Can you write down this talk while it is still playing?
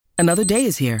Another day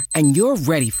is here, and you're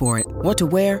ready for it. What to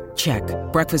wear? Check.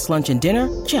 Breakfast, lunch, and dinner?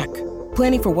 Check.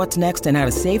 Planning for what's next and how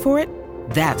to save for it?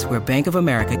 That's where Bank of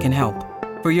America can help.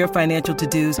 For your financial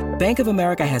to-dos, Bank of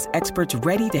America has experts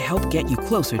ready to help get you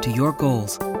closer to your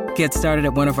goals. Get started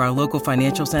at one of our local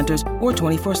financial centers or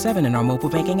 24/7 in our mobile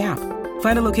banking app.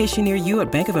 Find a location near you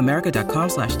at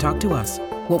bankofamerica.com/talktous.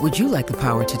 What would you like the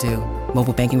power to do?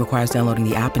 Mobile banking requires downloading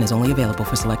the app and is only available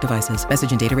for select devices.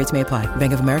 Message and data rates may apply.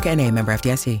 Bank of America N.A., member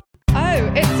FDIC.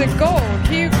 Oh, it's a goal.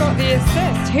 Who got the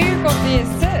assist? Who got the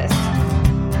assist?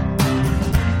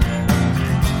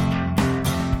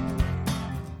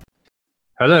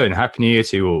 Hello and Happy New Year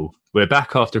to you all. We're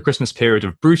back after a Christmas period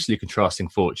of brutally contrasting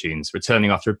fortunes,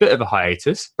 returning after a bit of a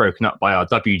hiatus, broken up by our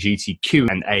WGT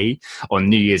Q&A on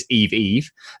New Year's Eve,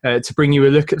 to bring you a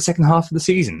look at the second half of the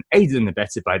season, aided and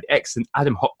abetted by the excellent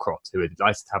Adam Hopcroft, who we're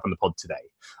delighted to have on the pod today.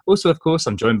 Also, of course,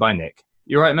 I'm joined by Nick.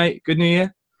 You all right, mate? Good New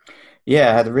Year?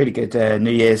 Yeah, I had a really good New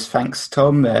Year's. Thanks,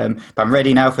 Tom. But I'm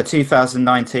ready now for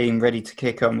 2019, ready to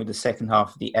kick on with the second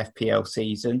half of the FPL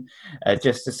season.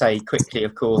 Just to say quickly,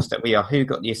 of course, that we are Who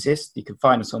Got the Assist. You can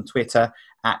find us on Twitter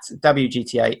at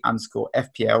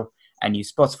WGTA_FPL and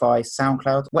use Spotify,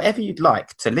 SoundCloud, whatever you'd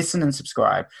like to listen and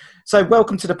subscribe. So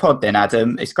welcome to the pod then,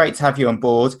 Adam. It's great to have you on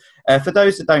board. For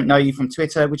those that don't know you from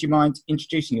Twitter, would you mind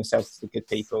introducing yourself to the good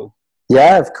people?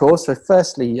 Yeah, of course. So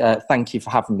firstly, thank you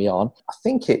for having me on. I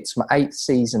think it's my 8th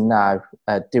season now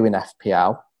doing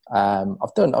FPL.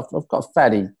 I've got a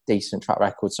fairly decent track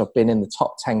record. So I've been in the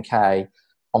top 10K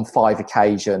on 5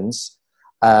 occasions.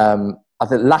 I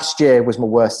think last year was my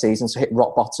worst season, so I hit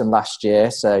rock bottom last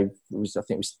year. So I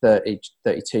think it was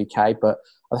 32K, but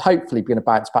I'm hopefully going to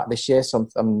bounce back this year. So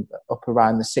I'm up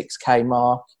around the 6K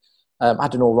mark.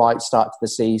 Had an all right start to the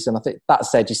season. I think that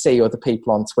said, you see other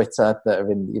people on Twitter that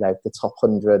are in, the top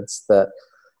hundreds that,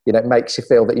 it makes you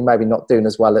feel that you're maybe not doing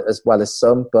as well as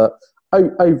some. But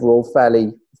overall,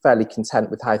 fairly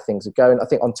content with how things are going. I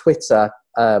think on Twitter,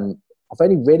 I've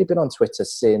only really been on Twitter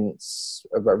since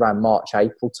around March,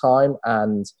 April time,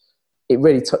 and it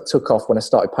really took off when I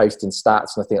started posting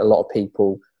stats. And I think a lot of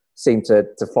people seem to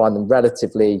find them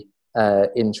relatively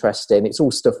interesting. It's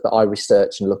all stuff that I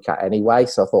research and look at anyway,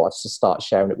 so I thought I'd just start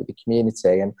sharing it with the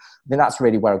community, and I think that's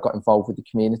really where I got involved with the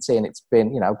community. And it's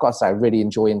been, I've got to say, I really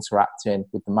enjoy interacting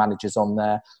with the managers on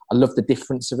there. I love the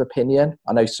difference of opinion.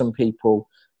 I know some people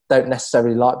don't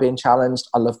necessarily like being challenged.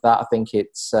 I love that. I think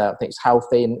it's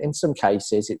healthy, and in some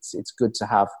cases it's good to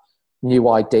have new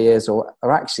ideas or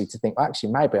actually to think,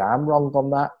 actually maybe I am wrong on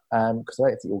that, because I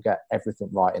don't think you'll get everything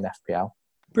right in FPL.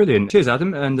 Brilliant. Cheers,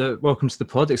 Adam, and welcome to the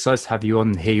pod. Excited to have you on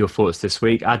and hear your thoughts this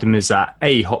week. Adam is at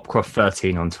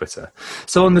Hopcroft13 on Twitter.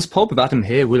 So on this pod with Adam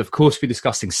here, we'll of course be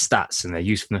discussing stats and their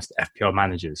usefulness to FPL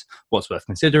managers, what's worth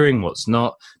considering, what's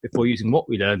not, before using what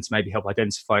we learned to maybe help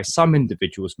identify some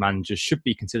individuals managers should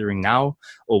be considering now,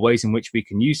 or ways in which we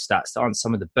can use stats to answer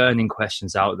some of the burning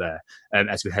questions out there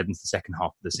as we head into the second half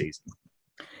of the season.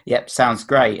 Yep, sounds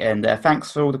great. And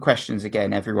thanks for all the questions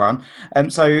again, everyone.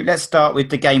 So let's start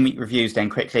with the game week reviews then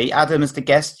quickly. Adam, as the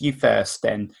guest, you first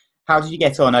then. How did you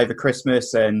get on over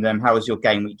Christmas, and how was your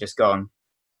game week just gone?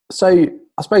 So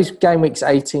I suppose game weeks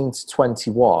 18 to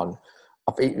 21,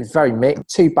 it was very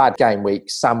mixed. 2 bad game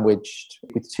weeks sandwiched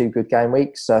with 2 good game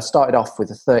weeks. So I started off with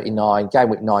a 39, game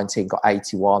week 19 got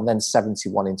 81, then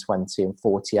 71 in 20 and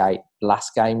 48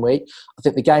 last game week. I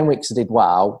think the game weeks I did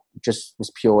well just was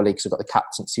purely because I got the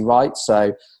captaincy right.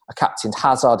 So I captained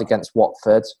Hazard against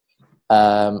Watford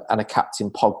and I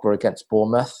captained Pogba against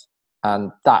Bournemouth.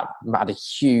 And that had a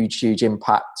huge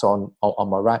impact on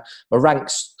my rank. My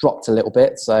ranks dropped a little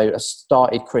bit. So I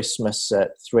started Christmas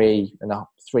at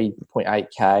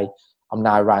 3.8k. I'm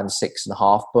now around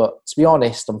 6.5. But to be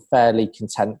honest, I'm fairly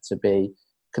content to be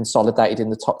consolidated in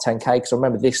the top 10k. Because I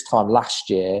remember this time last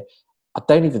year, I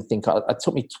don't even think it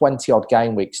took me 20 odd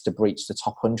game weeks to breach the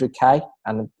top 100k.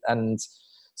 And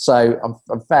so I'm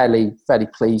fairly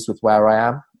pleased with where I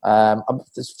am.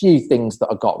 There's a few things that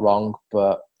I got wrong,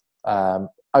 but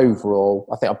overall,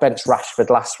 I think I benched Rashford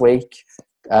last week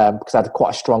because I had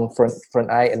quite a strong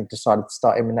front 8 and decided to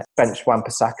start him and bench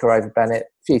Wan-Bissaka over Bennett.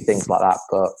 A few things like that,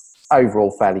 but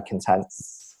overall fairly content.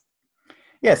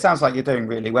 Yeah, it sounds like you're doing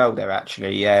really well there,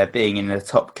 actually, being in the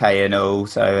top K and all.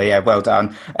 So, yeah, well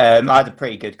done. I had a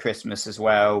pretty good Christmas as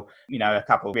well. A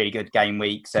couple of really good game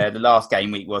weeks. The last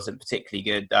game week wasn't particularly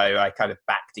good, though. I kind of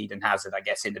backed Eden Hazard, I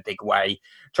guess, in a big way.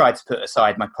 Tried to put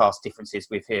aside my past differences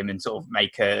with him and sort of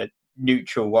make a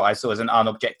neutral, what I saw as an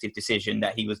unobjective decision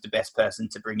that he was the best person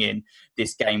to bring in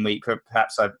this game week.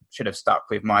 Perhaps I should have stuck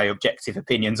with my objective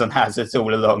opinions on Hazard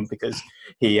all along, because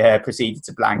he proceeded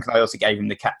to blank. And I also gave him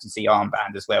the captaincy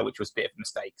armband as well, which was a bit of a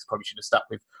mistake. Probably should have stuck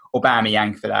with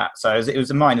Aubameyang for that. So it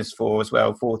was a -4 as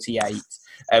well, 48,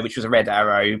 which was a red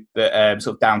arrow, but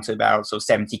sort of down to about sort of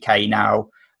 70k now.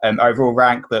 Overall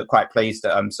rank, but quite pleased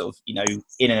that I'm sort of,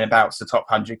 in and about the top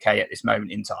 100k at this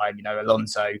moment in time.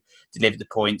 Alonso delivered the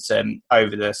points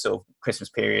over the sort of Christmas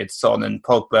period. Son and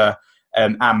Pogba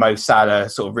and Mo Salah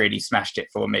sort of really smashed it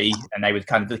for me, and they were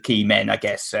kind of the key men, I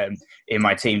guess, in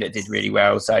my team that did really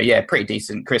well. So yeah, pretty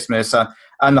decent Christmas.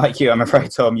 Unlike you, I'm afraid,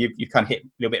 Tom, you've kind of hit a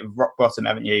little bit of rock bottom,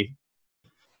 haven't you?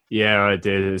 Yeah, I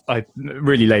did. I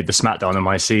really laid the smackdown on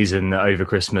my season over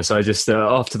Christmas. I just,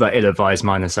 after that ill-advised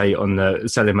 -8 on the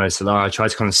selling Mo Salah, I tried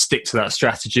to kind of stick to that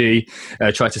strategy,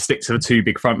 tried to stick to the two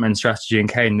big frontmen strategy in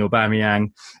Kane and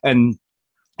Aubameyang. And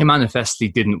it manifestly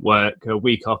didn't work.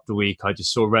 Week after week, I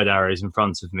just saw red arrows in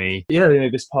front of me. Yeah,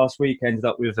 this past week ended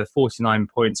up with 49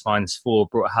 points -4,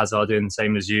 brought Hazard in,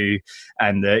 same as you.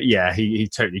 And he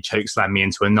totally chokeslammed me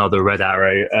into another red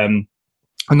arrow.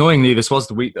 Annoyingly, this was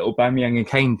the week that Aubameyang and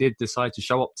Kane did decide to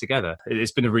show up together.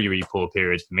 It's been a really, really poor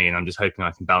period for me, and I'm just hoping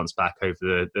I can bounce back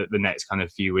over the next kind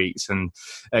of few weeks. And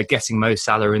getting Mo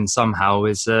Salah in somehow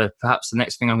is perhaps the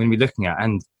next thing I'm going to be looking at.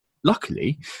 And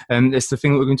luckily, it's the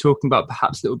thing that we're going to be talking about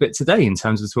perhaps a little bit today in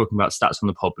terms of talking about stats on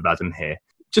the pod with Adam here.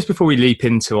 Just before we leap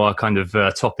into our kind of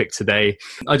topic today,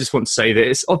 I just want to say that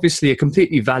it's obviously a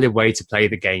completely valid way to play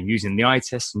the game using the eye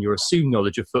test and your assumed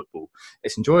knowledge of football.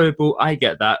 It's enjoyable, I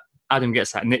get that. Adam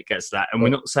gets that, Nick gets that, and we're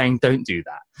not saying don't do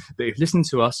that. But if you listen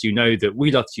to us, you know that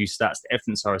we love to use stats to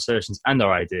evidence our assertions and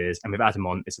our ideas, and with Adam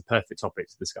on, it's a perfect topic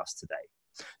to discuss today.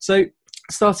 So,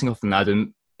 starting off on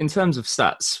Adam, in terms of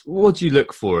stats, what do you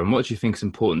look for and what do you think is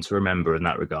important to remember in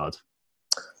that regard?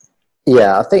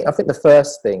 Yeah, I think the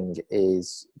first thing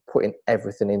is putting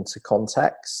everything into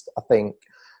context. I think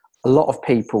a lot of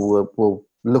people will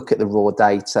look at the raw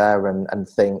data and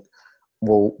think,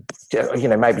 well,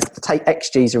 maybe take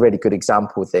XG is a really good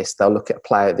example of this. They'll look at a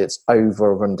player that's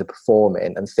over or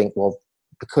underperforming and think, well,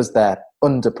 because they're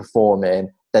underperforming,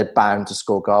 they're bound to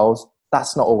score goals.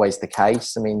 That's not always the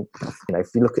case. I mean, if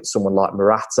you look at someone like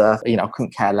Morata, I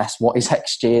couldn't care less what his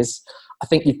XG is. I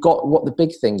think the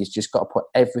big thing is just got to put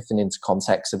everything into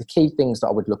context. So the key things that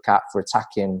I would look at for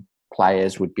attacking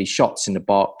players would be shots in the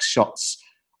box, shots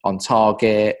on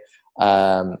target,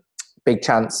 big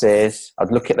chances. I'd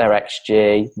look at their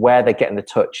XG, where they're getting the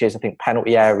touches. I think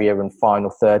penalty area and final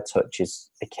third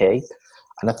touches are key.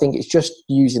 And I think it's just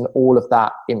using all of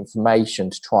that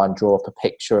information to try and draw up a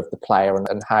picture of the player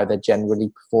and how they're generally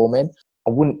performing.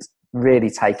 I wouldn't really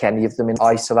take any of them in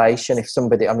isolation. If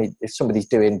somebody's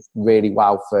doing really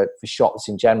well for shots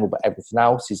in general, but everything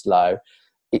else is low,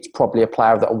 it's probably a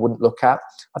player that I wouldn't look at.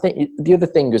 I think the other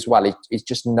thing as well is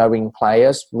just knowing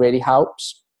players really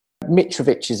helps.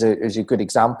 Mitrovic is a good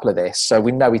example of this. So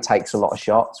we know he takes a lot of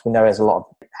shots. We know he has a lot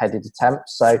of headed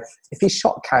attempts. So if his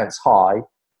shot count's high,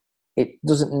 it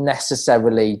doesn't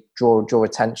necessarily draw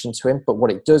attention to him. But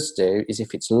what it does do is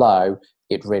if it's low,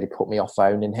 it really put me off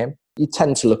owning him. You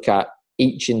tend to look at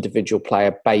each individual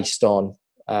player based on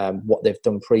what they've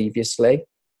done previously.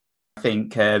 I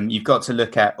think you've got to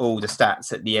look at all the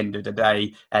stats at the end of the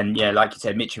day. And yeah, like you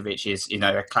said, Mitrovic is,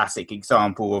 a classic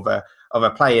example of a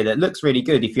player that looks really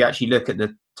good if you actually look at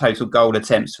the total goal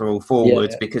attempts for all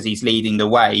forwards, because he's leading the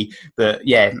way. But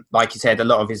yeah, like you said, a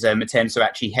lot of his attempts are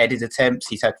actually headed attempts.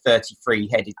 He's had 33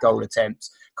 headed goal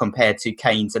attempts compared to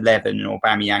Kane's 11 and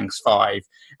Aubameyang's 5.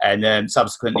 And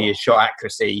subsequently, his shot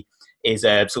accuracy is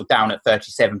sort of down at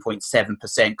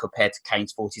 37.7% compared to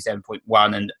Kane's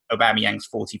 47.1 and Aubameyang's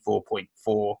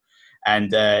 44.4.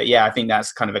 And I think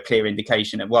that's kind of a clear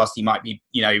indication that whilst he might be,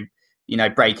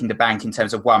 breaking the bank in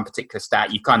terms of one particular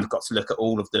stat, you've kind of got to look at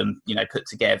all of them, put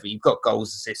together. You've got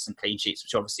goals, assists and clean sheets,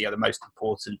 which obviously are the most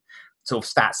important sort of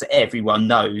stats that everyone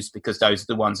knows because those are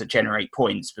the ones that generate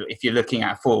points. But if you're looking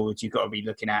at forwards, you've got to be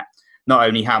looking at not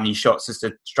only how many shots has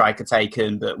the striker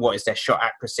taken, but what is their shot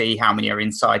accuracy, how many are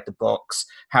inside the box,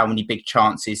 how many big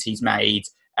chances he's made,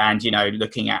 and,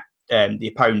 looking at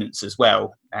the opponents as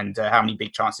well and how many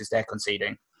big chances they're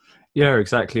conceding. Yeah,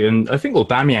 exactly. And I think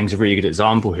Aubameyang's a really good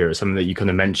example here. It's something that you kind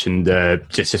of mentioned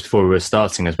just before we were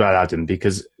starting as well, Adam,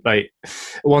 because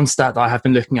one stat that I have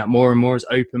been looking at more and more is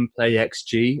open play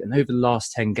XG. And over the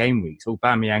last 10 game weeks,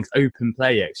 Aubameyang's open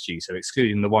play XG, so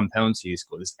excluding the one penalty he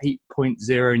scored, is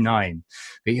 8.09.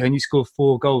 But he only scored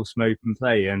 4 goals from open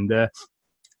play. And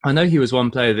I know he was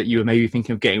one player that you were maybe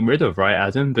thinking of getting rid of, right,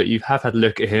 Adam? But you have had a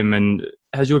look at him. And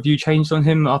has your view changed on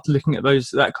him after looking at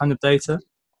that kind of data?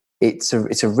 it's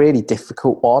a really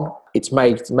difficult one. It's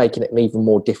making it an even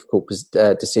more difficult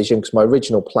decision, because my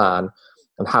original plan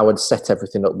and how I'd set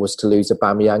everything up was to lose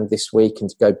Aubameyang this week and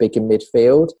to go big in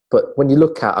midfield. But when you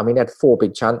look at, he had 4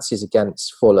 big chances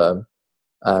against Fulham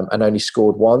and only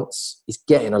scored once. He's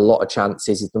getting a lot of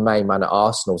chances. He's the main man at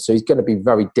Arsenal, so he's going to be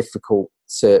very difficult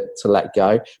to let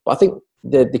go. But I think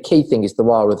the key thing is there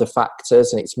are other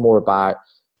factors, and it's more about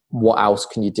what else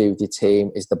can you do with your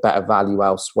team? Is there better value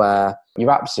elsewhere?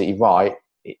 You're absolutely right.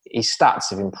 His stats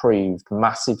have improved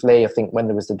massively. I think when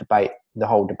there was the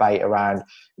whole debate around,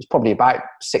 it's probably about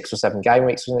 6 or 7 game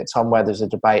weeks, wasn't it, Tom, where there's a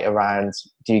debate around,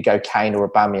 do you go Kane or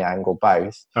Aubameyang or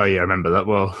both? Oh yeah, I remember that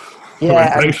well.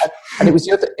 Yeah, and it was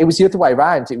the other way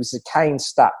around. It was the Kane's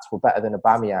stats were better than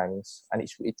Aubameyang's, and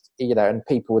it's and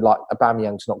people were like,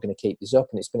 Aubameyang's not going to keep this up,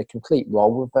 and it's been a complete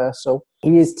role reversal.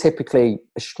 He is typically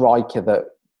a striker that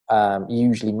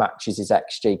usually matches his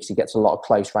XG because he gets a lot of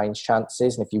close range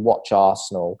chances, and if you watch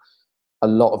Arsenal, a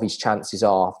lot of his chances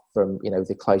are from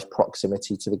the close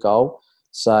proximity to the goal.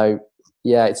 So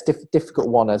yeah, it's difficult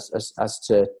one as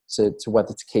to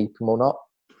whether to keep him or not.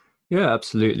 Yeah,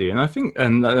 absolutely. And I think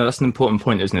that's an important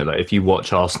point, isn't it? Like, if you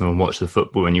watch Arsenal and watch the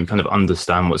football and you kind of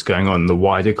understand what's going on in the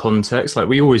wider context, like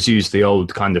we always use the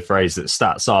old kind of phrase that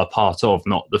stats are part of,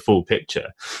 not the full picture.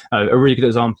 A really good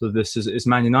example of this is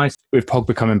Man United, with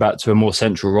Pogba coming back to a more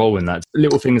central role in that.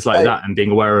 Little things like that and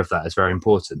being aware of that is very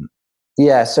important.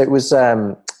 Yeah, so it was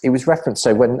referenced.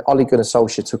 So when Ole Gunnar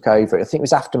Solskjaer took over, I think it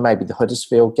was after maybe the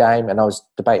Huddersfield game, and I was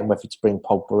debating whether to bring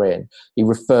Pogba in. He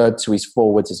referred to his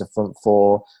forwards as a front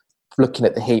four. Looking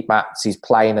at the heat maps, he's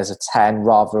playing as a 10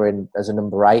 rather than as a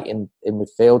number 8 in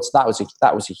midfield. So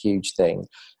that was a huge thing.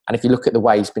 And if you look at the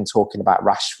way he's been talking about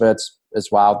Rashford as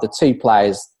well, the 2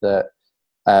 players that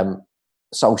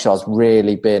Solskjaer's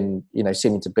really been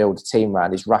seeming to build a team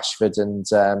around is Rashford and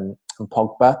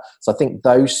Pogba. So I think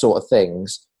those sort of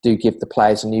things do give the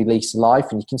players a new lease of life,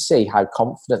 and you can see how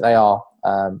confident they are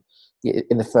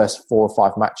in the first 4 or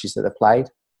 5 matches that they've played.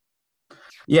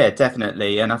 Yeah,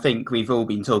 definitely. And I think we've all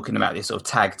been talking about this sort of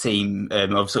tag team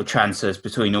of sort of transfers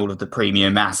between all of the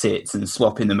premium assets and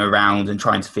swapping them around and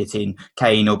trying to fit in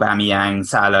Kane, Aubameyang,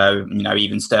 Salah,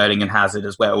 even Sterling and Hazard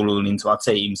as well, all into our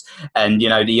teams. And,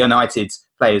 the United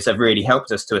players have really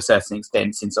helped us to a certain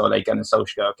extent since Ole Gunnar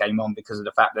Solskjaer came on, because of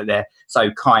the fact that they're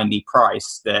so kindly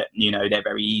priced that, they're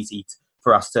very easy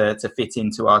for us to fit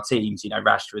into our teams.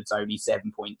 Rashford's only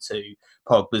 7.2,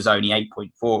 Pogba's only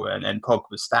 8.4, and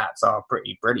Pogba's stats are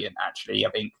pretty brilliant, actually. I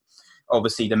think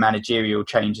obviously the managerial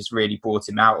change has really brought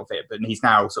him out of it, but he's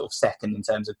now sort of second in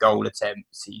terms of goal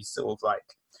attempts. He's sort of like,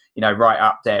 right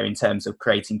up there in terms of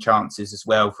creating chances as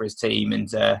well for his team. And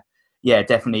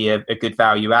definitely a good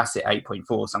value asset,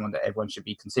 8.4, someone that everyone should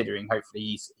be considering. Hopefully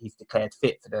he's declared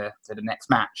fit for the next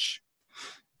match.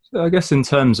 So I guess in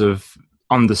terms of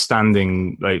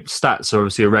understanding, like, stats are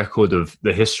obviously a record of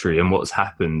the history and what's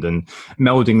happened, and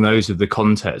melding those with the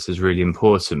context is really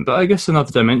important. But I guess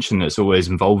another dimension that's always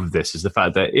involved with this is the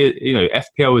fact that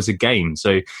FPL is a game,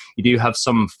 so you do have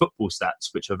some football stats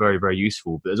which are very, very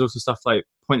useful, but there's also stuff like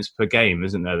points per game,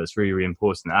 isn't there, that's really, really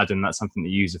important. Adam, that's something that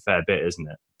you use a fair bit, isn't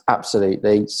it?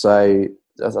 Absolutely. So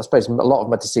I suppose a lot of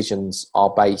my decisions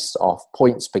are based off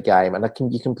points per game, and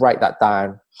you can break that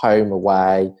down: home,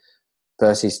 away,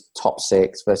 versus top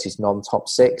 6 versus non-top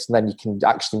 6, and then you can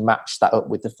actually match that up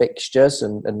with the fixtures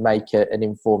and make an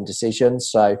informed decision.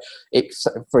 So,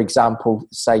 for example,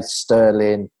 say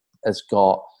Sterling has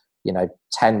got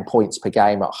 10 points per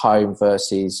game at home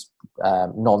versus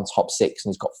non-top 6, and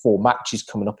he's got 4 matches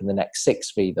coming up in the next 6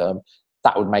 for them.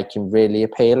 That would make him really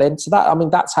appealing. So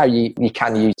that's how you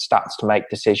can use stats to make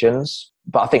decisions.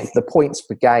 But I think the points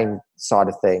per game side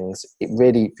of things, it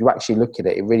really, if you actually look at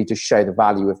it, it really does show the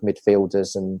value of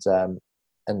midfielders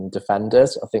and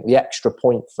defenders. I think the extra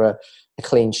point for a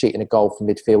clean sheet and a goal for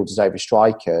midfielders over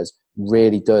strikers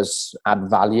really does add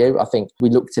value. I think we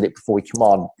looked at it before we come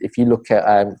on. If you look at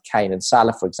Kane and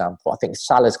Salah, for example, I think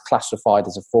Salah's classified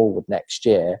as a forward next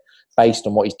year based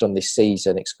on what he's done this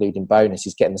season, excluding bonus.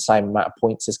 He's getting the same amount of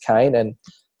points as Kane, and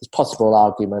there's possible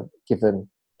argument, given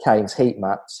Kane's heat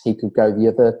maps, he could go the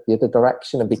other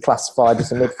direction and be classified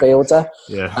as a midfielder.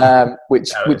 Yeah.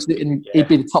 He'd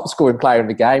be the top scoring player in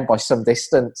the game by some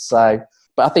distance. So,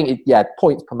 but I think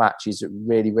points per match is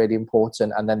really, really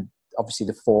important, and then obviously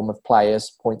the form of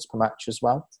players, points per match as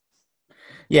well.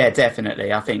 Yeah,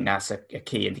 definitely. I think that's a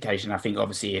key indication. I think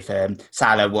obviously if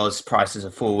Salah was priced as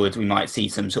a forward, we might see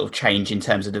some sort of change in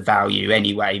terms of the value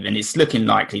anyway. And it's looking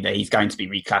likely that he's going to be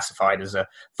reclassified as a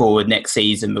forward next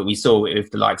season. But we saw it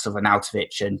with the likes of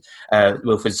Arnautovic and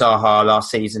Wilfried Zaha last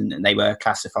season, and they were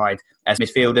classified as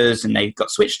midfielders and they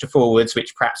got switched to forwards,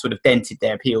 which perhaps would have dented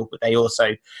their appeal. But they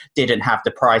also didn't have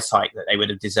the price hike that they would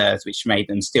have deserved, which made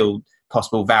them still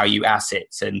possible value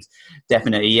assets. And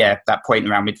definitely, yeah, that point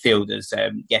around midfielders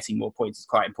getting more points is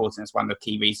quite important. That's one of the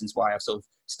key reasons why I've sort of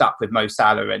stuck with Mo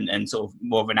Salah and sort of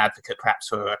more of an advocate perhaps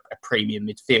for a premium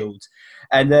midfield.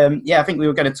 And I think we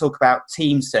were going to talk about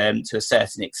teams to a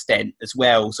certain extent as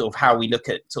well, sort of how we look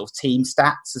at sort of team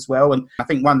stats as well. And I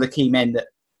think one of the key men that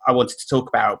I wanted to talk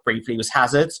about briefly was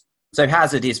Hazard. So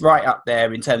Hazard is right up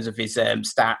there in terms of his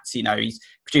stats. You know, he's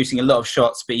producing a lot of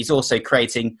shots, but he's also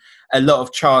creating a lot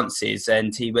of chances.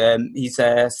 And he's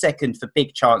second for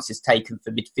big chances taken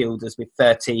for midfielders with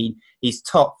 13. He's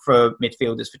top for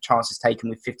midfielders for chances taken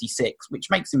with 56, which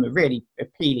makes him a really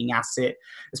appealing asset,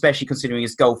 especially considering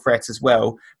his goal threat as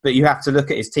well. But you have to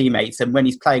look at his teammates. And when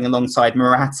he's playing alongside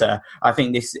Morata, I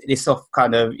think this off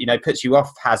kind of, you know, puts you off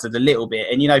Hazard a little bit.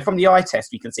 And, you know, from the eye test,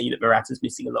 we can see that Morata's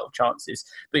missing a lot of chances.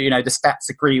 But, you know, the stats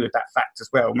agree with that fact as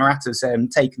well. Morata's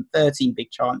taken 13 big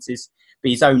chances, but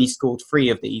he's only scored 3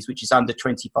 of these, which is under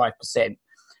 25%.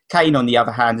 Kane, on the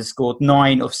other hand, has scored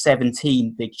 9 of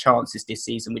 17 big chances this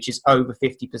season, which is over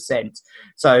 50%.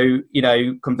 So, you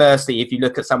know, conversely, if you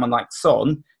look at someone like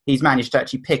Son, he's managed to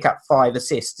actually pick up 5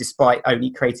 assists despite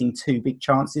only creating 2 big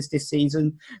chances this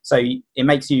season. So it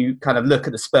makes you kind of look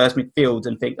at the Spurs midfield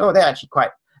and think, oh, they're actually quite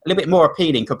a little bit more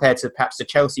appealing compared to perhaps the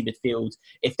Chelsea midfield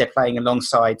if they're playing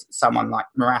alongside someone like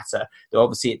Morata. Though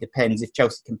obviously it depends if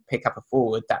Chelsea can pick up a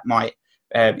forward that might,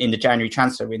 in the January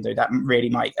transfer window, that really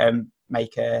might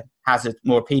make Hazard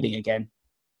more appealing again.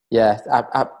 Yeah,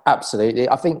 absolutely.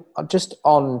 I think just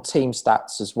on team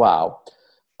stats as well,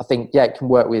 I think, yeah, it can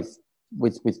work with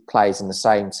players in the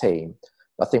same team.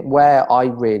 I think where I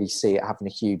really see it having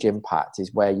a huge impact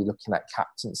is where you're looking at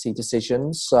captaincy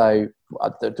decisions. So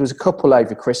there was a couple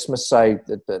over Christmas. So,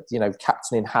 you know,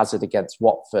 captaining Hazard against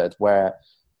Watford, where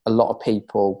a lot of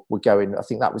people were going, I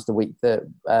think that was the week that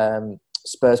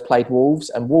Spurs played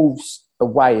Wolves. And Wolves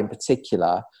away in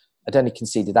particular had only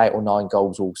conceded 8 or 9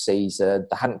 goals all season.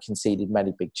 They hadn't conceded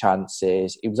many big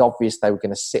chances. It was obvious they were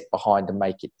going to sit behind and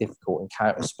make it difficult and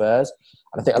counter Spurs.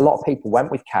 And I think a lot of people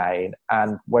went with Kane.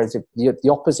 And whereas the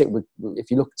opposite, if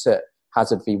you looked at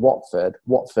Hazard v Watford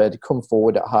come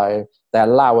forward at home, they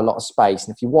allow a lot of space.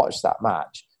 And if you watch that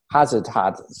match, Hazard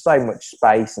had so much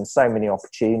space and so many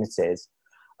opportunities.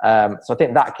 So I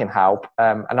think that can help.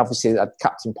 And obviously,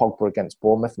 Captain Pogba against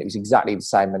Bournemouth, and it was exactly the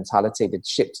same mentality. They'd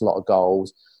shipped a lot of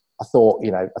goals. I thought he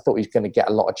was going to get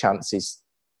a lot of chances,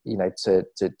 you know, to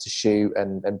shoot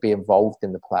and be involved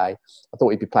in the play. I thought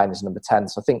he'd be playing as number 10.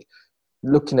 So I think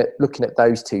looking at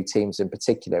those two teams in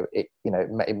particular,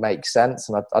 it makes sense.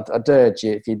 And I'd urge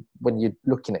you, when you're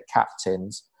looking at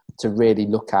captains, to really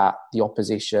look at the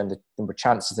opposition, the number of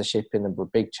chances they're shipping, the number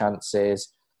of big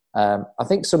chances. I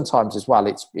think sometimes as well,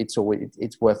 it's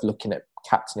worth looking at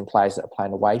captaining players that are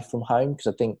playing away from home,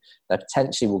 because I think they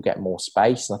potentially will get more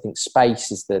space. And I think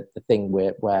space is the thing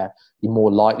where you're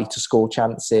more likely to score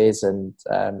chances, and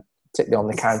particularly on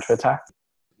the counter attack.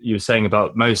 You were saying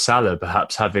about Mo Salah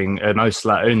perhaps Mo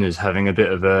Salah owners having a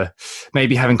bit of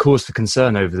maybe having cause for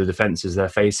concern over the defences they're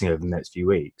facing over the next few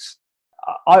weeks.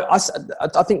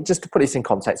 I think, just to put this in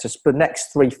context, just the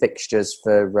next 3 fixtures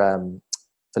for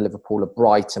Liverpool are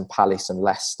Brighton, Palace and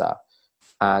Leicester.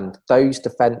 And those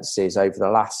defences over the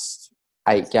last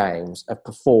 8 games have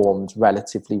performed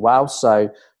relatively well.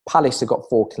 So Palace have got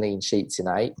 4 clean sheets in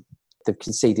 8. They've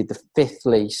conceded the 5th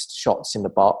least shots in the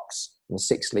box and the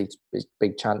 6th least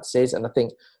big chances. And I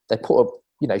think they put up,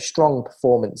 you know, strong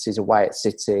performances away at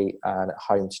City and at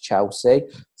home to Chelsea.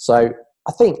 So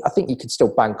I think you could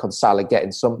still bank on Salah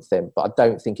getting something, but I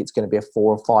don't think it's going to be a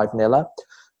 4 or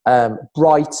 5-0.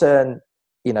 Brighton,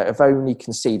 you know, have only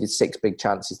conceded 6 big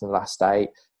chances in the last 8.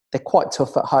 They're quite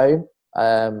tough at home.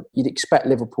 You'd expect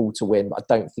Liverpool to win, but I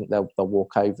don't think they'll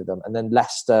walk over them. And then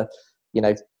Leicester, you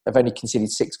know, have only conceded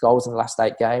 6 goals in the last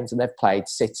 8 games, and they've played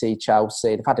City,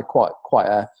 Chelsea. They've had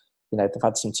they've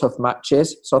had some tough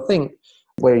matches. So I think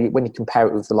when you compare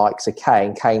it with the likes of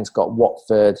Kane, Kane's got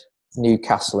Watford,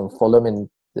 Newcastle and Fulham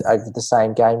over the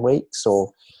same game weeks,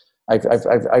 or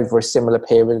over a similar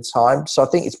period of time. So I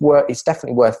think it's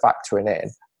definitely worth factoring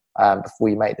in before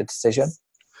you make the decision.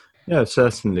 Yeah,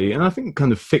 certainly. And I think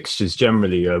kind of fixtures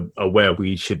generally are where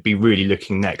we should be really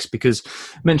looking next, because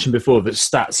I mentioned before that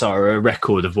stats are a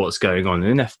record of what's going on.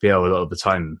 And in FPL, a lot of the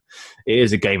time, it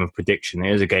is a game of prediction.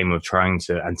 It is a game of trying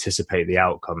to anticipate the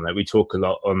outcome. Like we talk a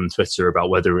lot on Twitter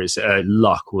about whether it's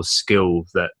luck or skill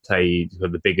that play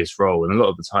the biggest role. And a lot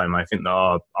of the time, I think that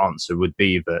our answer would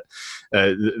be that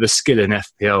the skill in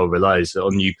FPL relies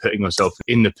on you putting yourself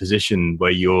in the position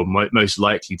where you're most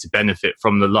likely to benefit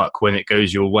from the luck when it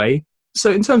goes your way. So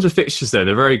in terms of fixtures then,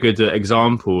 a very good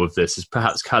example of this is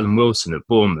perhaps Callum Wilson at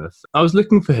Bournemouth. I was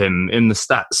looking for him in the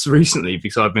stats recently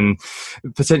because I've been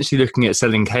potentially looking at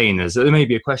selling Kane. There may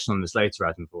be a question on this later,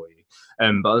 Adam, for you.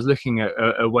 But I was looking at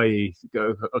a way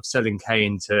of selling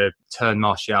Kane to turn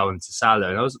Martial into Salah.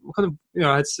 And I was kind of,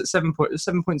 I had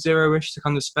 7.0-ish to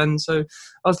kind of spend. So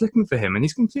I was looking for him and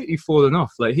he's completely fallen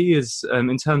off. Like he is,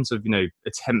 in terms of,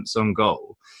 attempts on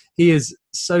goal, he is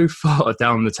so far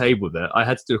down the table that I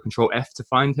had to do a Control F to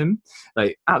find him.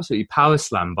 Like absolutely power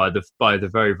slammed by the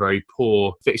very, very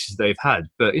poor fixtures they've had.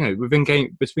 But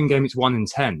between games 1 and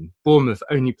 10, Bournemouth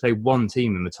only play one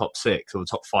team in the top 6 or the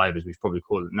top 5, as we probably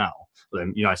call it now.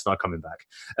 United are coming back.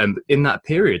 In that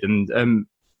period, and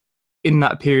in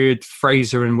that period,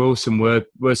 Fraser and Wilson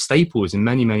were staples in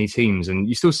many, many teams. And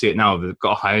you still see it now. They've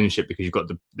got a high ownership because you've got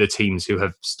the teams who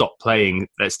have stopped playing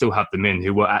that still have them in,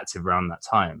 who were active around that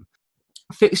time.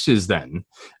 Fixtures then,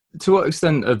 to what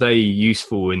extent are they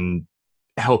useful in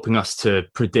helping us to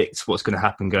predict what's going to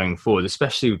happen going forward,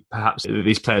 especially perhaps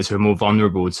these players who are more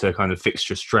vulnerable to kind of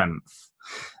fixture strength?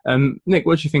 Nick,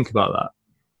 what do you think about that?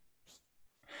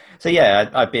 So yeah,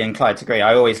 I'd be inclined to agree.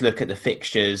 I always look at the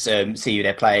fixtures, see who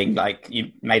they're playing. Like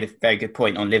you made a very good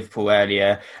point on Liverpool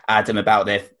earlier, Adam, about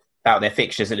their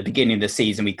fixtures at the beginning of the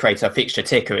season. We create our fixture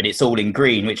ticker and it's all in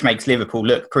green, which makes Liverpool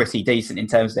look pretty decent in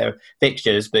terms of their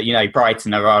fixtures. But,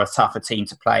 Brighton are a tougher team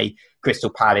to play.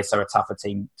 Crystal Palace are a tougher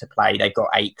team to play. They've got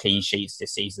 8 clean sheets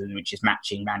this season, which is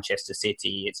matching Manchester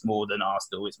City. It's more than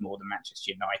Arsenal. It's more than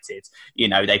Manchester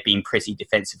United. They've been pretty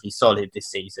defensively solid this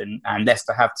season, and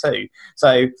Leicester have too.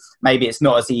 So maybe it's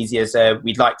not as easy as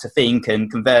we'd like to think.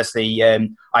 And conversely,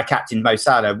 I captained Mo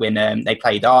Salah when they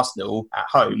played Arsenal at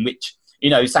home, which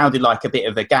sounded like a bit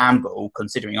of a gamble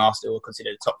considering Arsenal are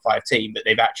considered a top 5 team, but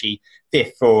they've actually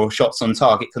 5th for shots on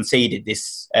target conceded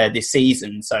this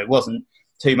season. So it wasn't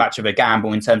too much of a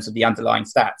gamble in terms of the underlying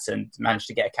stats, and managed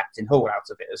to get a captain haul out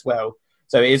of it as well.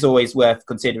 So it is always worth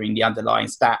considering the underlying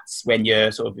stats when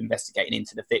you're sort of investigating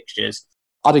into the fixtures.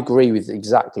 I'd agree with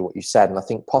exactly what you said, and I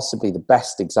think possibly the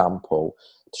best example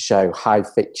to show how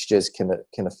fixtures can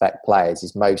affect players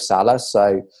is Mo Salah.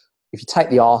 So if you take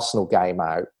the Arsenal game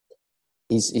out,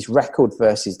 his record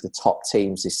versus the top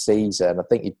teams this season, I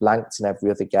think he blanked in every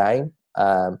other game.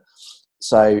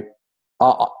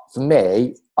 For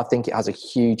me, I think it has a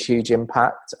huge, huge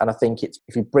impact. And I think if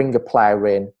you bring a player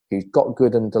in who's got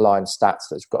good underlying stats,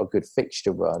 that's got a good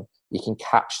fixture run, you can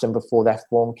catch them before their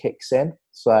form kicks in.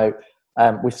 So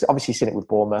we've obviously seen it with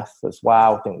Bournemouth as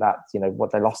well. I think that,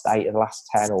 what they lost 8 of the last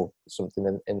 10 or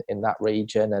something in that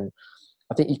region. And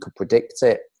I think you could predict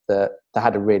it, that they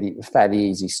had a really fairly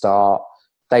easy start.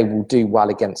 They will do well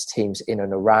against teams in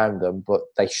and around them, but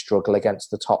they struggle against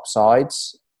the top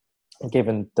sides. And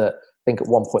given that, I think at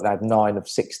one point they had 9 of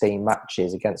 16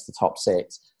 matches against the top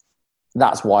 6.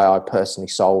 That's why I personally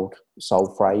sold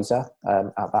Fraser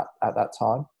at that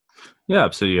time. Yeah,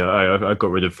 absolutely. I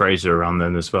got rid of Fraser around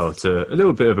then as well. To a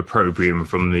little bit of a opprobrium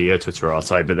from the Twitter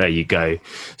archive, but there you go.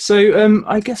 So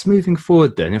I guess moving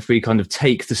forward then, if we kind of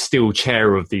take the steel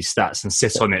chair of these stats and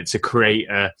sit on it to create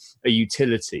a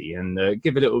utility and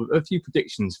give a few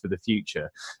predictions for the future,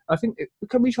 I think,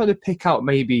 can we try to pick out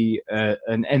maybe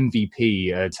an MVP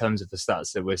in terms of the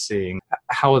stats that we're seeing?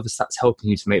 How are the stats helping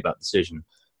you to make that decision?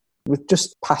 We've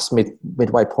just passed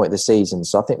midway point of the season,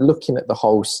 so I think looking at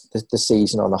the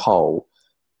season on the whole,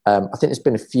 I think there's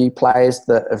been a few players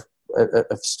that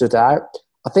have stood out.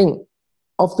 I think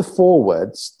of the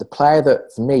forwards, the player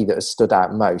that for me that has stood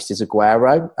out most is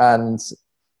Aguero. And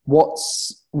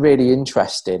what's really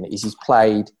interesting is he's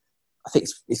played, I think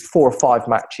it's 4 or 5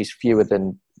 matches fewer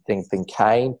than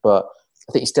Kane, but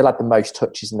I think he still had the most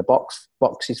touches in the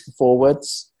boxes for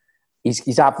forwards.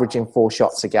 He's averaging 4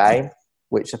 shots a game,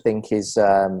 which I think is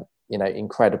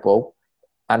incredible,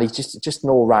 and he's just an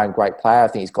all-round great player. I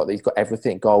think he's got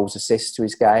everything: goals, assists to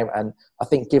his game, and I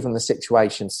think given the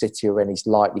situation City are in, he's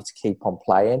likely to keep on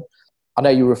playing. I know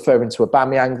you're referring to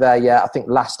Aubameyang there. Yeah, I think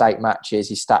last 8 matches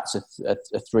his stats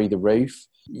are through the roof.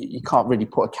 You can't really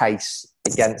put a case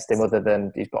against him other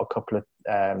than he's got a couple of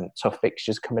tough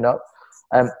fixtures coming up.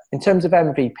 In terms of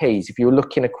MVPs, if you're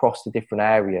looking across the different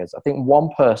areas, I think one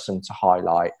person to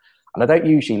highlight, And I don't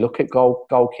usually look at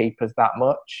goalkeepers that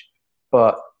much,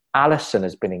 but Alisson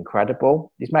has been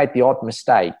incredible. He's made the odd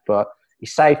mistake, but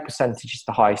his save percentage is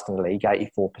the highest in the league,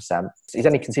 84%. He's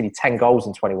only conceded 10 goals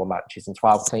in 21 matches and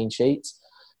 12 clean sheets.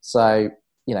 So,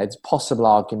 it's a possible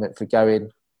argument for going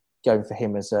for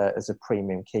him as a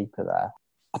premium keeper there.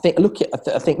 I think looking at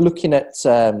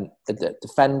the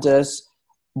defenders,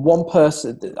 one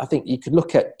person, I think you could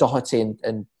look at Doherty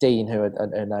and Dean, who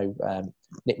I know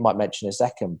Nick might mention in a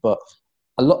second, but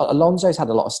Alonso's had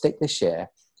a lot of stick this year,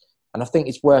 and I think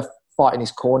it's worth fighting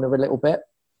his corner a little bit.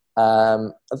 I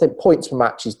think points per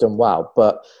match he's done well,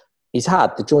 but he's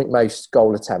had the joint most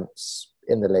goal attempts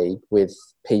in the league with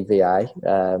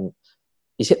PVA.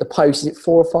 He's hit the post, is it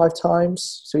 4 or 5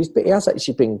 times? So he has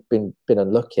actually been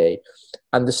unlucky.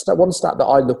 And the one stat that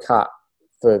I look at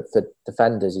for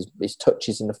defenders is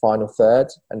touches in the final third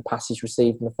and passes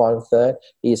received in the final third.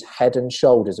 He is head and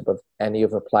shoulders above any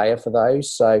other player for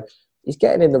those. So he's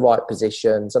getting in the right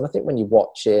positions. And I think when you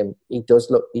watch him, he does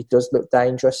look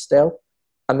dangerous still.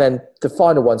 And then the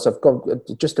final one, so I've gone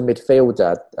just a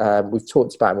midfielder. We've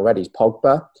talked about him already, is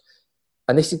Pogba.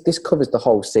 And this covers the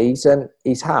whole season.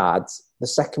 He's had the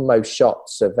second most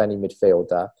shots of any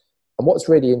midfielder. And what's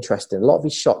really interesting, a lot of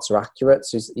his shots are accurate.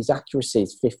 So his accuracy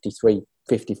is 53,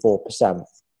 54%.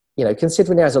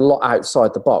 Considering he has a lot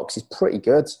outside the box, he's pretty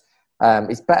good.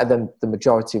 He's better than the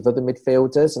majority of other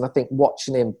midfielders. And I think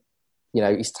watching him,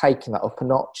 he's taken that up a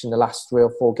notch in the last 3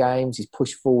 or 4 games. He's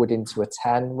pushed forward into a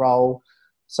 10 role.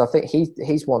 So I think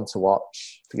he's one to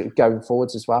watch going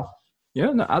forwards as well.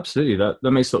 Yeah, no, absolutely.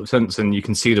 That makes a lot of sense. And you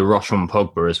can see the rush on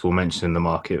Pogba, as we'll mention in the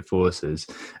market forces.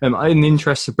 In the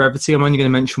interest of brevity, I'm only going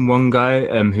to mention one guy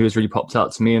who has really popped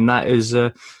out to me, and that is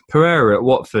Pereira at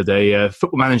Watford, a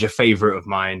football manager favourite of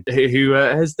mine, who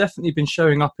has definitely been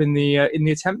showing up in the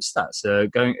attempt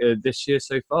stats going this year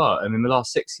so far. In the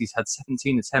last 6, he's had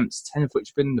 17 attempts, 10 of which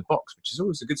have been in the box, which is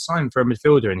always a good sign for a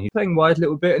midfielder. And he's playing wide a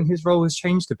little bit, and his role has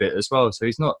changed a bit as well. So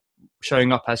he's not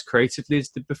showing up as creatively as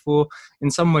did before.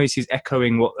 In some ways, he's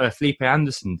echoing what Felipe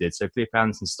Anderson did. So Felipe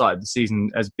Anderson started the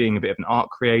season as being a bit of an art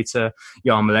creator.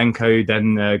 Yarmolenko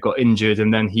then got injured,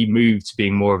 and then he moved to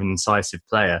being more of an incisive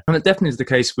player. And it definitely is the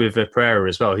case with Pereira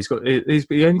as well.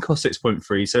 He only cost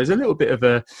 6.3, so it's a little bit of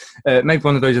a maybe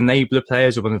one of those enabler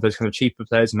players or one of those kind of cheaper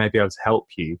players who may be able to help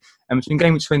you. And between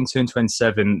game week 22 and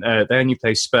 27, they only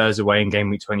play Spurs away in game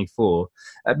week 24.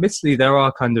 Admittedly, there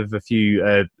are kind of a few,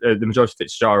 the majority of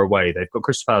fixtures are away. They've got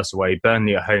Crystal Palace away,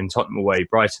 Burnley at home, Tottenham away,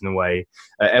 Brighton away,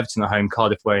 Everton at home,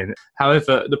 Cardiff away.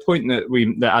 However, the point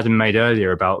that Adam made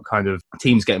earlier about kind of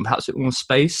teams getting perhaps a bit more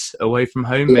space away from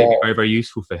home may be very, very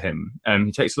useful for him.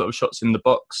 He takes a lot of shots in the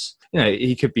box.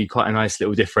 He could be quite a nice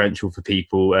little differential for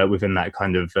people within that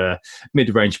kind of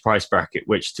mid-range price bracket,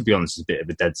 which, to be honest, is a bit of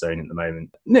a dead zone at the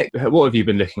moment. Nick, what have you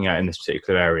been looking at in this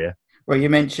particular area? Well, you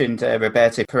mentioned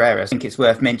Roberto Pereira. I think it's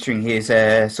worth mentioning his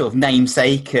sort of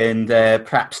namesake and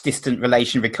perhaps distant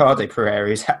relation, Ricardo Pereira,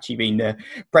 who's actually been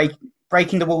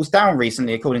breaking the walls down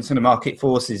recently, according to the market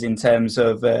forces, in terms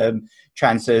of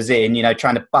transfers in,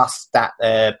 trying to bust that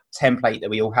template that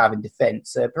we all have in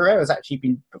defence. Pereira's actually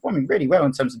been performing really well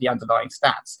in terms of the underlying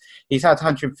stats. He's had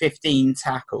 115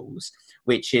 tackles,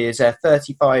 which is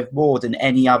 35 more than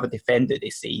any other defender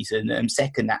this season.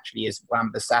 Second, actually, is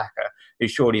Wan-Bissaka, who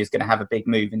surely is going to have a big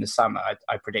move in the summer,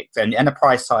 I predict, and a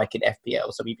price hike in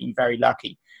FPL. So we've been very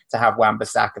lucky to have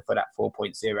Wan-Bissaka for that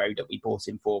 4.0 that we bought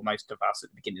him for, most of us,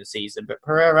 at the beginning of the season. But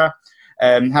Pereira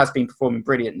has been performing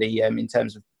brilliantly in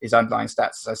terms of his underlying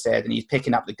stats, as I said, and he's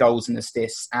picking up the goals and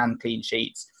assists and clean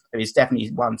sheets. So he's definitely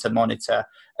one to monitor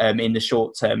in the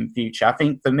short-term future. I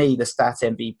think for me, the stat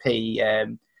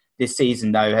MVP this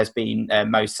season, though, has been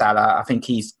Mo Salah. I think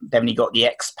he's definitely got the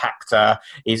X factor.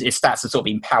 His stats have sort of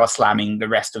been power slamming the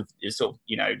rest of the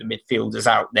midfielders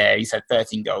out there. He's had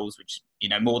 13 goals, which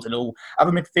more than all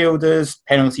other midfielders.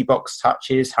 Penalty box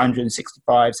touches,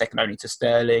 165, second only to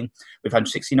Sterling with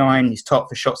 169. He's top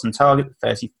for shots on target with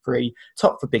 33,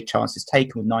 top for big chances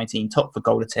taken with 19, top for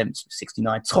goal attempts with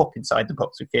 69, top inside the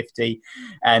box with 50,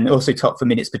 and also top for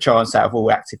minutes per chance out of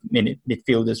all active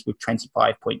midfielders with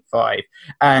 25.5.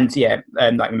 And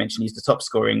like we mentioned, he's the top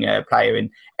scoring player in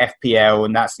FPL,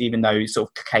 and that's even though sort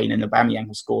of Kane and Aubameyang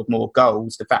have scored more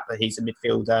goals. The fact that he's a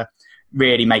midfielder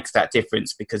really makes that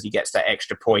difference because he gets that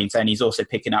extra point, and he's also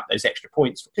picking up those extra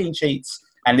points for clean sheets,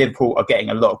 and Liverpool are getting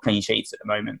a lot of clean sheets at the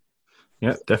moment.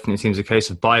 Yeah, definitely seems a case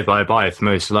of buy for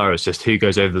Mo Salah. It's just who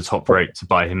goes over the top rate to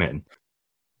buy him in.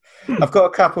 I've got a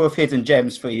couple of hidden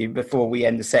gems for you before we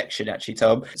end the section, actually,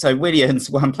 Tom. So Williams,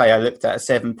 one player I looked at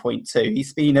 7.2.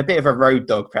 He's been a bit of a road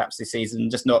dog perhaps this season,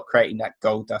 just not creating that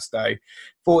goal dust though.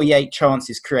 48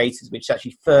 chances created, which is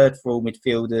actually third for all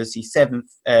midfielders. He's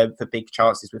seventh for big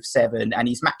chances with 7, and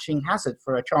he's matching Hazard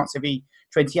for a chance every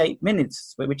 28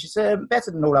 minutes, which is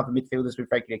better than all other midfielders with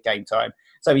regular game time.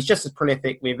 So he's just as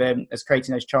prolific with as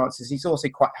creating those chances. He's also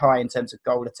quite high in terms of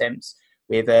goal attempts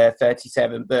with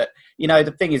 37. But,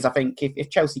 the thing is, I think if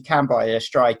Chelsea can buy a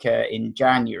striker in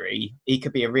January, he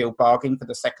could be a real bargain for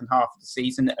the second half of the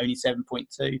season at only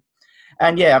 7.2.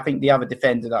 And yeah, I think the other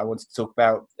defender that I wanted to talk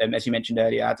about, as you mentioned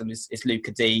earlier, Adam, is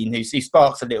Luca Dean, who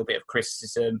sparks a little bit of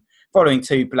criticism following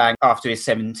 2 blank after his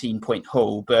 17-point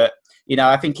haul. But,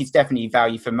 I think he's definitely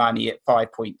value for money at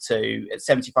 5.2. At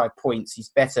 75 points, he's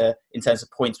better in terms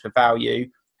of points per value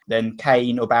than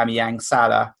Kane, Aubameyang,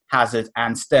 Salah, Hazard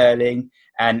and Sterling.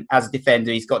 And as a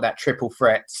defender, he's got that triple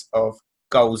threat of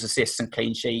goals, assists and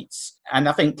clean sheets. And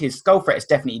I think his goal threat is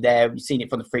definitely there. We've seen it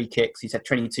from the free kicks. He's had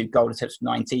 22 goal attempts from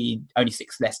 19, only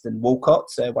 6 less than Walcott,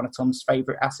 one of Tom's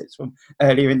favourite assets from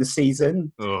earlier in the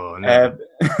season. Oh, no.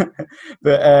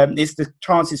 But it's the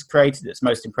chances created that's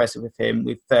most impressive with him,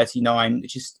 with 39,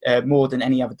 which is more than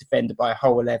any other defender by a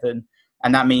whole 11.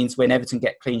 And that means when Everton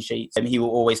get clean sheets, he will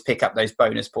always pick up those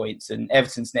bonus points. And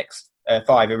Everton's next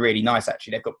 5 are really nice, actually.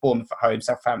 They've got Bournemouth at home,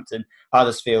 Southampton,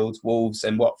 Huddersfield, Wolves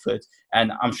and Watford.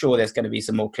 And I'm sure there's going to be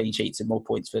some more clean sheets and more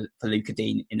points for Luca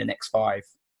Dean in the next 5.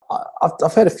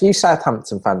 I've heard a few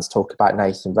Southampton fans talk about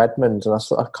Nathan Redmond. And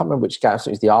I can't remember which game. I think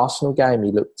it was the Arsenal game.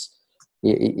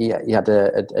 He had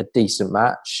a decent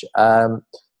match. I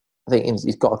think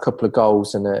he's got a couple of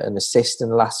goals and an assist in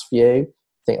the last few.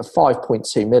 I think at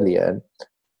 5.2 million,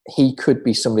 he could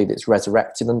be somebody that's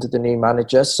resurrected under the new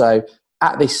manager. So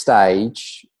at this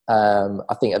stage,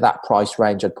 I think at that price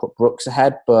range, I'd put Brooks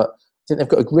ahead. But I think they've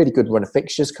got a really good run of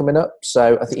fixtures coming up.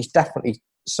 So I think he's definitely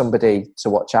somebody to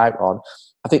watch out on.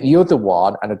 I think the other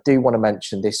one, and I do want to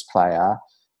mention this player,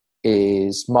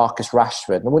 is Marcus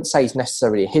Rashford. And I wouldn't say he's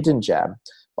necessarily a hidden gem,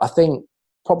 but I think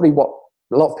probably what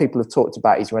a lot of people have talked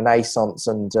about is renaissance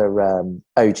under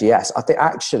OGS. I think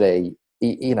actually,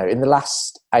 in the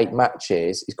last 8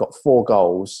 matches, he's got 4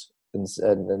 goals and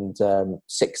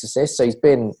 6 assists. So he's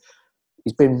been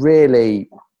really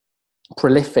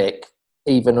prolific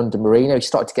even under Mourinho. He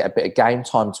started to get a bit of game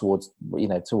time towards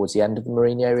the end of the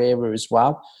Mourinho era as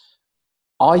well.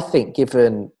 I think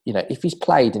given, if he's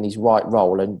played in his right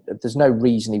role, and there's no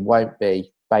reason he won't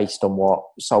be based on what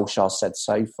Solskjaer said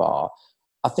so far,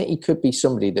 I think he could be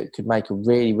somebody that could make a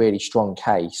really, really strong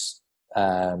case.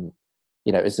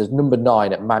 As the number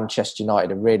 9 at Manchester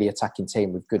United, a really attacking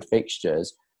team with good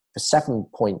fixtures, for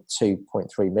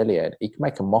 7.2.3 million, he can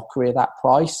make a mockery of that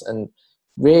price. And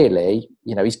really,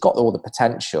 he's got all the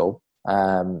potential.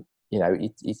 I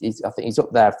think he's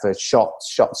up there for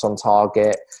shots on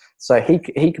target. So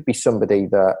he could be somebody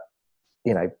that,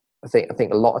 I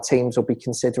think a lot of teams will be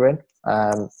considering.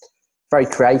 Very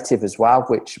creative as well,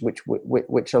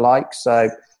 which I like. So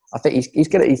I think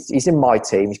he's in my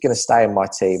team. He's going to stay in my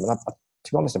team, and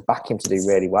to be honest, I back him to do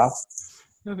really well.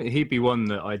 I think he'd be one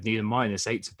that I'd need a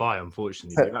 -8 to buy,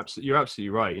 unfortunately. You're absolutely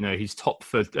right. He's top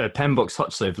for pen box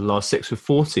touches over the last 6 with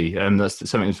 40. That's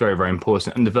something that's very, very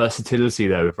important. And the versatility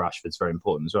there with Rashford's very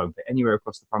important as well. But anywhere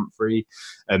across the front three,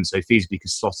 so feasibly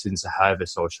could slot into however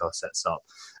Solskjaer sets up.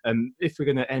 If we're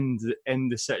going to end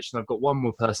this section, I've got one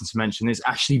more person to mention. It's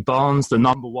Ashley Barnes, the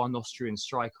number 1 Austrian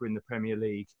striker in the Premier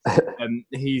League.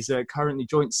 He's currently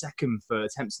joint second for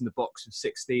attempts in the box with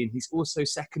 16. He's also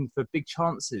second for big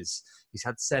chances. He's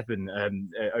had 7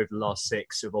 over the last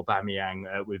 6 of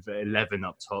Aubameyang with 11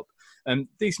 up top.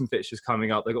 Decent fixtures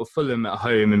coming up. They've got Fulham at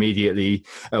home immediately,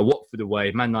 Watford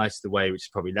away, Man United away, which is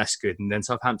probably less good, and then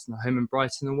Southampton at home and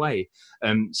Brighton away.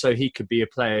 So he could be a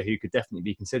player who could definitely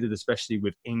be considered, especially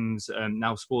with Ings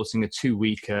now sporting a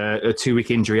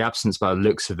 2-week injury absence by the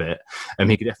looks of it.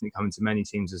 He could definitely come into many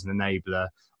teams as an enabler,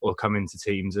 or come into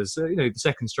teams as the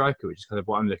second striker, which is kind of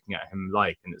what I'm looking at him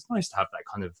like. And it's nice to have that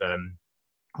kind of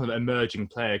emerging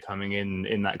player coming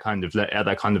in that kind of at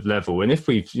that kind of level. And if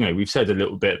we've said a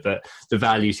little bit that the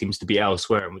value seems to be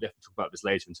elsewhere, and we'll definitely talk about this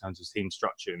later in terms of team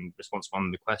structure in response to one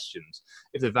of the questions.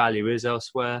 If the value is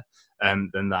elsewhere,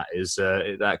 then that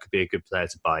could be a good player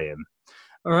to buy in.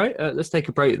 All right, let's take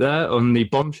a break there on the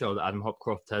bombshell that Adam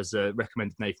Hopcroft has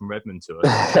recommended Nathan Redmond to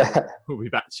us. We'll be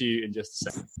back to you in just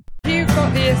a second. Who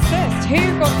got the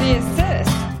assist?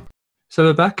 So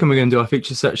we're back and we're going to do our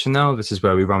feature section now. This is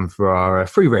where we run through our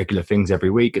three regular things every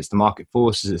week. It's the Market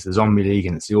Forces, it's the Zombie League,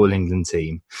 and it's the All England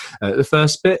team. The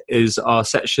first bit is our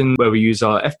section where we use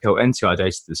our FPL NTI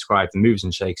data to describe the moves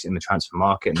and shakes in the transfer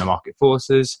market and the Market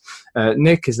Forces.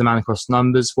 Nick is the man across the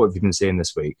numbers. What have you been seeing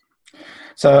this week?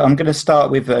 So I'm going to start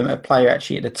with a player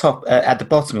actually at the top, at the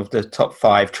bottom of the top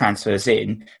 5 transfers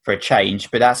in for a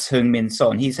change, but that's Heung-min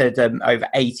Son. He's had over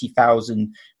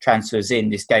 80,000 transfers in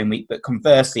this game week, but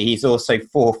conversely, he's also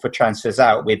 4th for transfers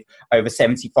out with over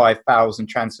 75,000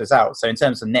 transfers out. So in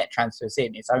terms of net transfers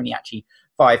in, it's only actually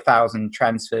 5,000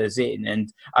 transfers in.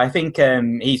 And I think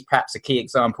he's perhaps a key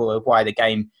example of why the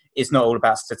game is not all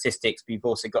about statistics, but you've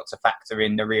also got to factor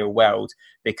in the real world,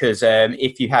 because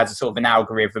if you had a sort of an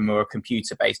algorithm or a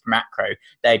computer-based macro,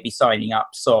 they'd be signing up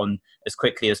Son as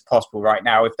quickly as possible right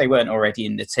now if they weren't already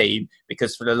in the team,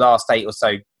 because for the last 8 or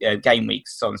so game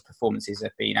weeks, Son's performances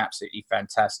have been absolutely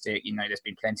fantastic. You know, there's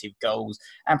been plenty of goals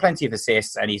and plenty of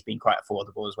assists, and he's been quite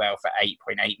affordable as well for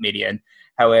 8.8 million.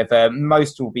 However,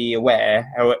 most will be aware,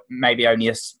 or maybe only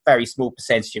a very small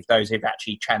percentage of those who've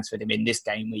actually transferred him in this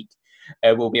game week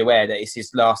will be aware that it's his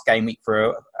last game week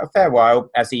for a fair while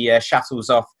as he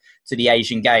shuttles off to the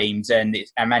Asian Games, and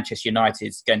Manchester United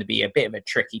is going to be a bit of a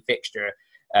tricky fixture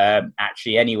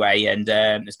actually anyway, and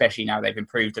especially now they've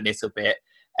improved a little bit,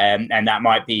 and that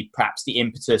might be perhaps the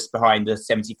impetus behind the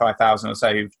 75,000 or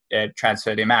so who've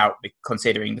transferred him out,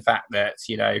 considering the fact that,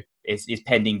 you know, his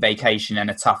pending vacation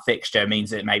and a tough fixture means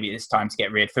that maybe it's time to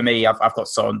get rid. For me, I've got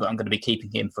Son, but I'm going to be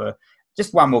keeping him for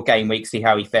just one more game week, see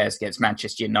how he fares against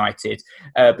Manchester United.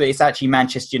 But it's actually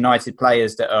Manchester United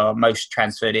players that are most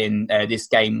transferred in this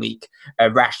game week.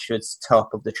 Rashford's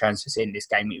top of the transfers in this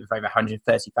game week with over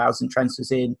 130,000 transfers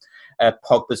in.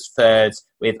 Pogba's third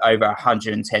with over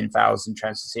 110,000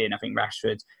 transfers in. I think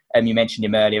Rashford, you mentioned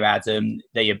him earlier, Adam,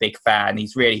 that you're a big fan.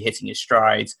 He's really hitting his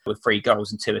stride with 3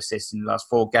 goals and 2 assists in the last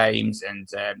 4 games. And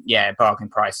bargain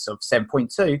price of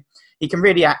 7.2. He can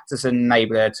really act as an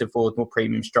enabler to afford more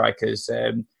premium strikers.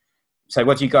 So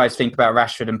what do you guys think about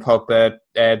Rashford and Pogba?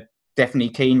 Definitely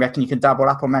keen. Reckon you can double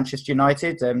up on Manchester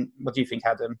United? What do you think,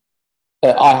 Adam?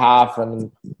 I have,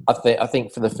 and I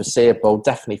think for the foreseeable,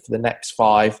 definitely for the next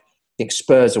 5. I think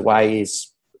Spurs away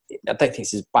is, I don't think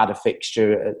it's as bad a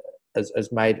fixture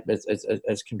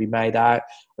as can be made out.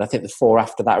 And I think the 4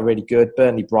 after that are really good.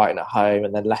 Burnley, Brighton at home,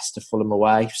 and then Leicester, Fulham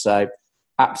away. So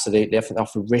absolutely, I think they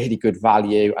offer really good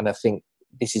value, and I think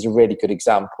this is a really good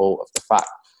example of the fact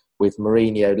with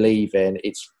Mourinho leaving,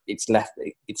 it's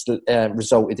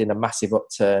resulted in a massive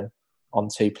upturn on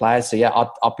 2 players. So yeah,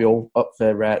 I'd be all up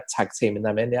for tag teaming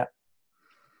them in. Yeah.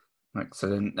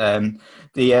 Excellent.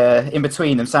 The in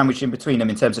between them, sandwiched in between them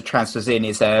in terms of transfers in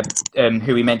is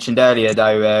who we mentioned earlier,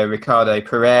 though, Ricardo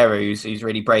Pereira, who's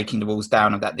really breaking the walls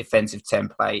down of that defensive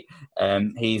template.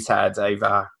 He's had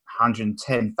over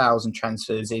 110,000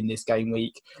 transfers in this game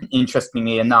week.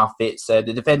 Interestingly enough, it's the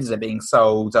defenders that are being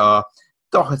sold are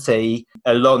Doherty,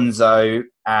 Alonso,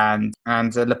 and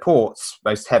Laporte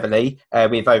most heavily,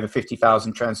 with over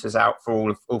 50,000 transfers out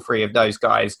for all 3 of those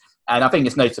guys. And I think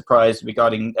it's no surprise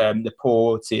regarding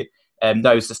Laporte.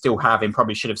 Those that still have him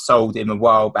probably should have sold him a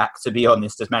while back, to be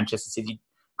honest, as Manchester City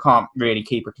can't really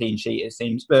keep a clean sheet, it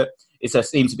seems. But it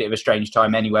seems a bit of a strange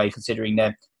time anyway, considering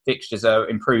their fixtures are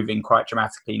improving quite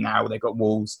dramatically now. They've got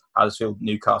Wolves, Huddersfield,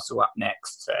 Newcastle up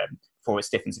next, before it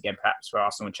stiffens again perhaps for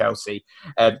Arsenal and Chelsea.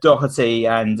 Doherty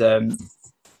and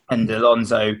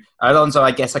Alonso. Alonso,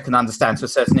 I guess I can understand to a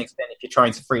certain extent if you're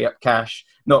trying to free up cash.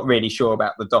 Not really sure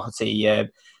about the Doherty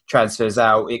transfers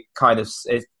out.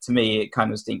 To me, it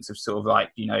kind of stinks of sort of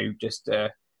like, just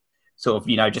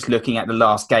looking at the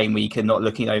last game week and not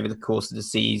looking over the course of the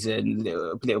season,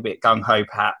 a little bit gung-ho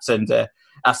perhaps. And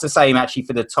that's the same actually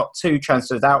for the top 2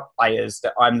 transfers out players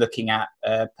that I'm looking at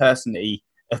personally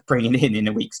of bringing in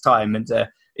a week's time. And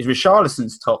is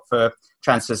Richarlison's top for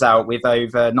transfers out with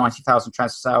over 90,000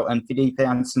 transfers out, and Felipe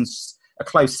Anderson's a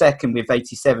close second with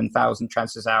 87,000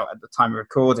 transfers out at the time of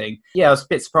recording. Yeah, I was a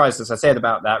bit surprised, as I said,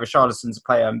 about that. Richarlison's a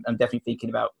player I'm definitely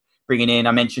thinking about bringing in.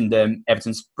 I mentioned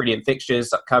Everton's brilliant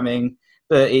fixtures upcoming,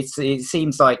 but it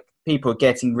seems like people are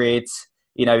getting rid.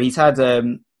 He's had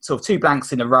sort of 2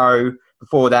 blanks in a row.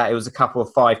 Before that, it was a couple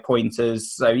of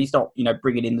 5-pointers. So he's not,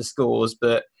 bringing in the scores,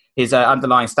 but his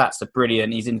underlying stats are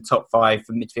brilliant. He's in the top 5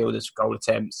 for midfielders for goal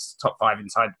attempts, top 5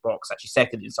 inside the box, actually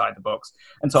second inside the box,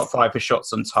 and top 5 for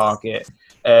shots on target.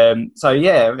 So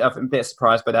yeah, I'm a bit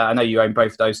surprised by that. I know you own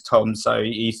both of those, Tom. So are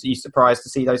you surprised to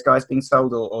see those guys being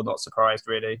sold, or not surprised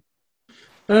really?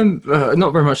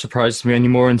 Not very much surprises me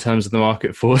anymore in terms of the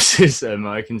market forces.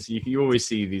 I can see you always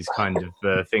see these kind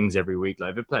of things every week.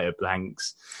 Like if a player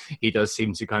blanks, he does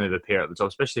seem to kind of appear at the top,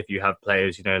 especially if you have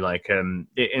players, like in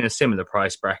a similar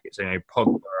price bracket. So,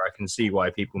 Pogba, I can see why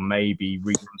people may be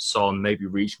reaching from Son, maybe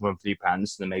reaching from Felipe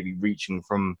Anderson, and maybe reaching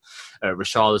from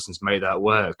Richarlison's made that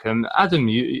work. Adam,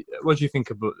 what do you think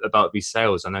about these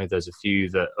sales? I know there's a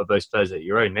few of those players that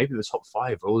you own. Maybe the top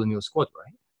 5 are all in your squad,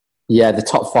 right? Yeah, the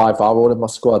top 5 are all in my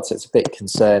squad, so it's a bit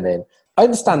concerning. I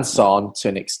understand Son to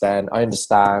an extent. I think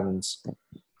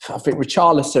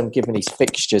Richarlison, given his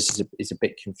fixtures, is a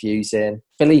bit confusing.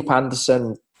 Felipe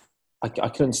Anderson, I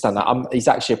can understand that. He's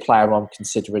actually a player I'm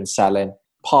considering selling,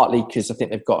 partly because I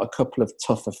think they've got a couple of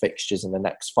tougher fixtures in the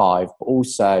next 5, but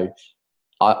also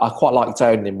I quite liked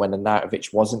owning him when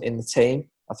Arnautovic wasn't in the team.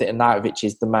 I think Arnautovic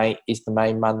is the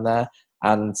main man there.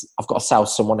 And I've got to sell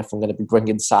someone if I'm going to be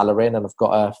bringing Salah in, and I've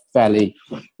got a fairly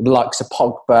likes of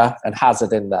Pogba and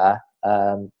Hazard in there.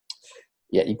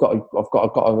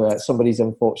 Somebody's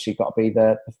unfortunately got to be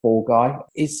the fall guy.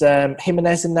 Is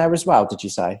Jimenez in there as well? Did you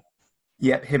say?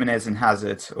 Yep, Jimenez and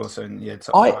Hazard also in the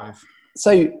top 5.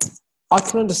 So I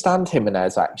can understand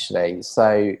Jimenez actually.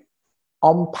 So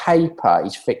on paper,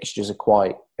 his fixtures are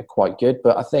quite good,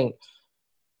 but I think.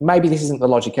 Maybe this isn't the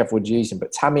logic everyone's using,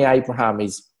 but Tammy Abraham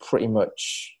is pretty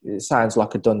much, it sounds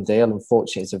like a done deal.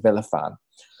 Unfortunately, it's a Villa fan.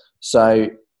 So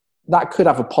that could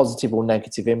have a positive or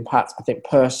negative impact. I think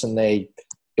personally,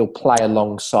 he'll play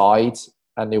alongside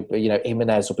and he'll be,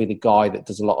 Jimenez will be the guy that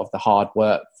does a lot of the hard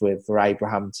work for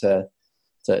Abraham to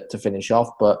finish off.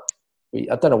 But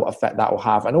I don't know what effect that will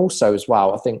have. And also as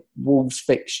well, I think Wolves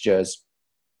fixtures,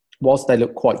 whilst they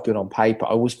look quite good on paper, I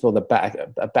always feel a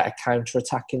better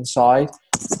counter-attacking side.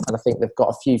 And I think they've got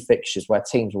a few fixtures where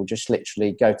teams will just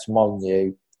literally go to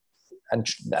Molyneux and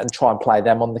try and play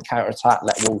them on the counter-attack,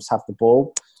 let Wolves have the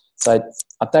ball. So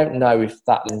I don't know if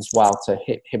that lends well to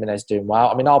Jimenez doing well.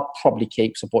 I mean, I'll probably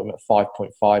keep supporting him at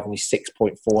 5.5 and he's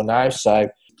 6.4 now. So,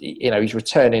 he's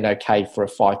returning okay for a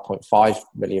 5.5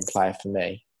 million player for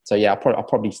me. So, yeah, I'll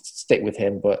probably stick with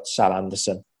him, but sell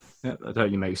Anderson. Yeah, that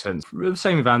totally makes sense. The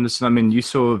same with Anderson. I mean, you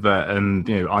saw that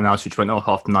Arnautovic went off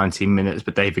after 19 minutes,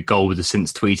 but David Gold has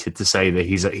since tweeted to say that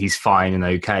he's fine and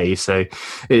okay. So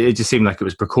it just seemed like it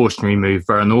was a precautionary move,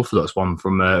 very unorthodox one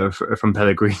from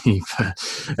Pellegrini.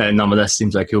 But nonetheless,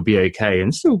 seems like he'll be okay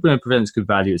and still prevents good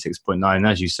value at 6.9. And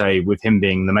as you say, with him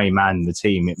being the main man in the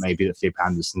team, it may be that Felipe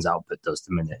Anderson's output does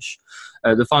diminish.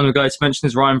 The final guy to mention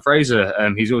is Ryan Fraser.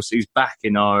 He's back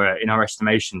in our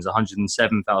estimations.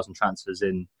 107,000 transfers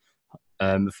in.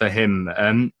 For him.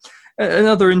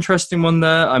 Another interesting one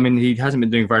there. I mean, he hasn't been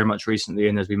doing very much recently,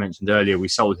 and as we mentioned earlier, we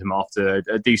sold him after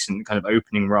a decent kind of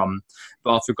opening run.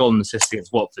 But after a goal and assist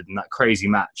against Watford in that crazy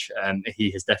match, he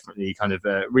has definitely kind of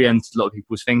re-entered a lot of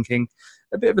people's thinking.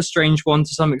 A bit of a strange one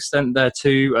to some extent there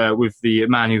too, with the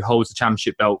man who holds the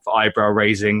championship belt for eyebrow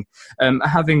raising,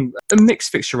 having a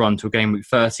mixed fixture run to a game week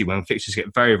 30 when fixtures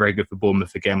get very, very good for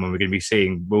Bournemouth again, when we're going to be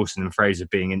seeing Wilson and Fraser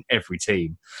being in every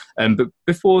team. But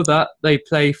before that, they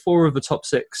play 4 of the top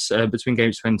 6 between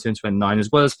games 22 and 29, as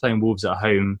well as playing Wolves at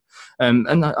home. And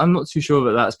I'm not too sure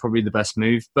that that's probably the best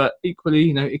move, but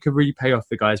equally, it could really pay off.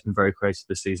 The guy's been very creative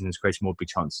this season, has created more big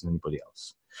chances than anybody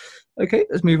else. Okay,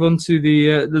 let's move on to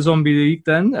the Zombie League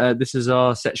then. This is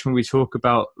our section where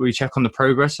we check on the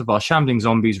progress of our shambling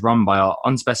zombies run by our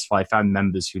unspecified family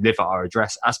members who live at our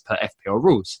address as per FPL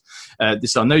rules.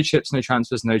 This is our no chips, no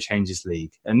transfers, no changes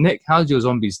league. And Nick, how did your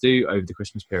zombies do over the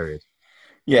Christmas period?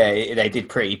 Yeah, they did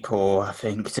pretty poor, I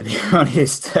think, to be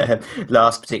honest.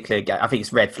 Last particular game, I think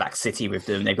it's Red Flag City with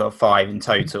them. They've got 5 in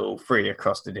total, 3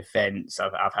 across the defence.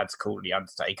 I've had to call the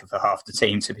Undertaker for half the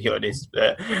team, to be honest.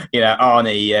 But,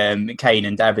 Arnie, Kane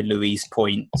and David Luiz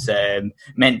points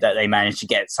meant that they managed to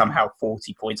get somehow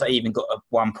 40 points. I even got a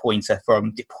 1-pointer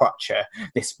from Departure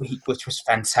this week, which was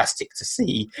fantastic to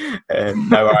see.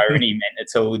 No irony meant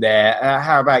at all there.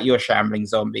 How about your shambling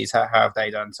zombies? How have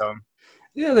they done, Tom?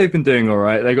 Yeah, they've been doing all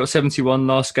right. They got 71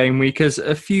 last game week as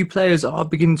a few players are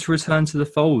beginning to return to the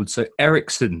fold. So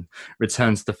Ericsson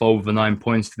returns to the fold with 9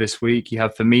 points this week. You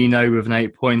have Firmino with an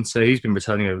 8-pointer. He's been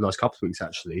returning over the last couple of weeks,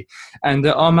 actually. And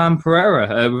Armand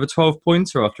Pereira with a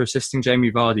 12-pointer after assisting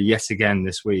Jamie Vardy yet again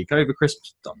this week. Over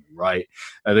Christmas, done right.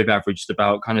 They've averaged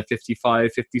about kind of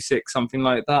 55, 56, something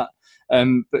like that.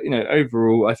 But,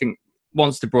 overall, I think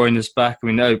once De Bruyne is back,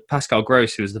 we know Pascal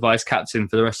Gross, who was the vice captain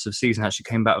for the rest of the season, actually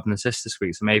came back with an assist this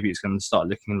week. So maybe it's going to start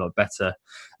looking a lot better.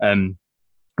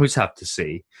 We'll just have to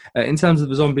see. In terms of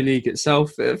the Zombie League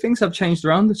itself, things have changed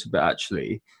around a little bit,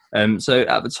 actually. So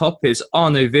at the top is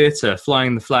Arno Virta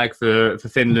flying the flag for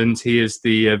Finland. He is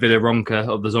the Villa Ronka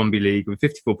of the Zombie League with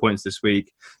 54 points this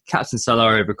week. Captain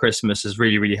Salah over Christmas has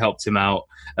really, really helped him out.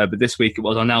 But this week it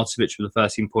was Arnautovic with a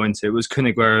 13-pointer. It was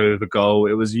Kunaguero with a goal.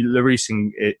 It was Lloris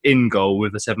in goal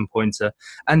with a 7-pointer.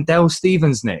 And Dale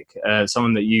Stevens, Nick,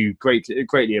 someone that you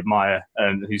greatly admire,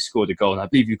 who scored a goal. And I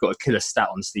believe you've got a killer stat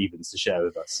on Stevens to share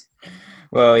with us.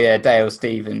 Well, yeah, Dale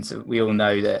Stevens, we all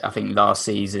know that I think last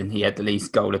season he had the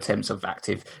least goal attempts of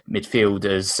active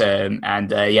midfielders.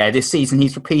 This season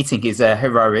he's repeating his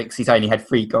heroics. He's only had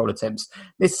 3 goal attempts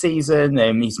this season.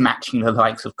 He's matching the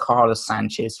likes of Carlos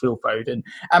Sanchez, Phil Foden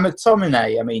and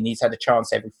McTominay. I mean, he's had a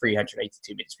chance every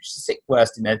 382 minutes, which is the 6th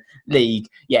worst in the league.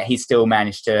 Yet he's still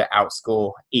managed to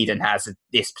outscore Eden Hazard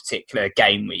this particular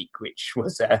game week, which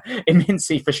was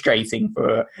immensely frustrating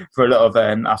for a lot of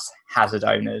us Hazard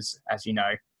owners, as you know.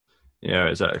 Yeah,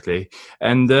 exactly.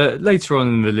 And later on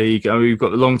in the league, we've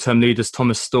got the long-term leaders,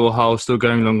 Thomas Storhal, still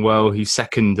going along well. He's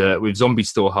second with Zombie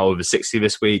Storhal with a 60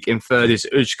 this week. In third is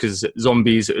Ushka's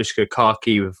Zombies, Ushka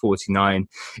Karki with 49.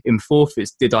 In fourth, it's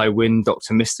Did I Win,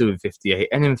 Dr. Mister with 58.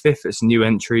 And in fifth, it's a new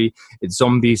entry. It's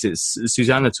Zombies. It's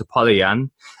Susanna Topalian.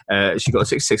 She got a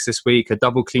 66 this week. A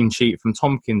double clean sheet from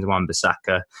Tompkins,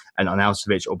 Wan-Bissaka, and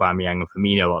Arnautovic, Aubameyang and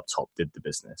Firmino up top did the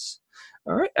business.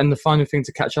 All right, and the final thing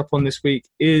to catch up on this week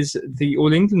is the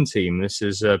All England team. This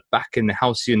is back in the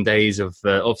halcyon days of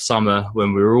summer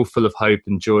when we were all full of hope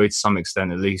and joy to some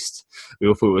extent, at least. We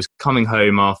all thought it was coming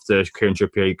home after Kieran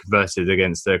Trippier converted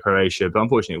against Croatia, but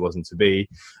unfortunately it wasn't to be.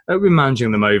 We're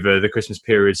managing them over the Christmas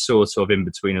period, sort of in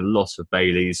between a lot of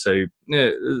Baileys. So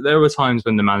there were times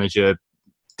when the manager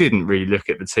didn't really look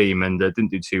at the team and didn't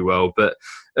do too well, but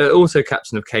also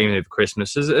captain of Kane over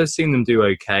Christmas has seen them do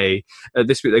okay.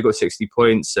 This week they got 60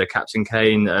 points. Captain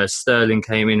Kane, Sterling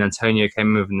came in, Antonio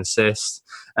came in with an assist.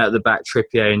 At the back,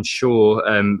 Trippier and Shaw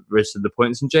rested the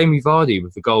points, and Jamie Vardy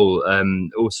with the goal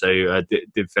also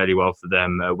did fairly well for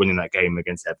them, winning that game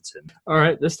against Everton. All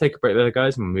right, let's take a break there,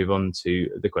 guys, and we'll move on to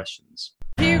the questions.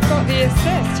 Who got the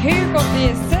assist? Who got the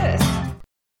assist?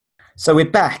 So we're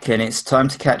back and it's time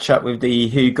to catch up with the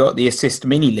Who Got the Assist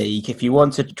mini league. If you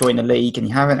want to join the league and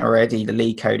you haven't already, the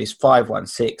league code is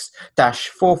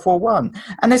 516-441.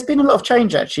 And there's been a lot of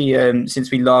change actually since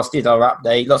we last did our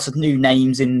update. Lots of new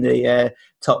names in the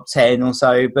top 10 or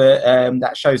so, but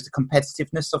that shows the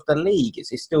competitiveness of the league.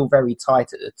 It's still very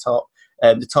tight at the top.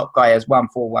 The top guy has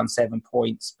 1417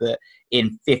 points, but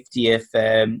in 50th,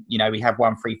 we have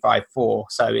 1354.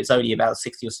 So it's only about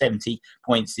 60 or 70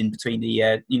 points in between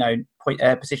the,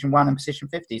 position 1 and position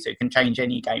 50. So it can change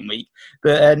any game week.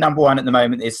 But number 1 at the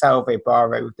moment is Salve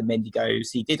Barro with the Mendigos.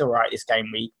 He did all right this game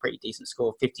week, pretty decent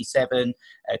score, 57,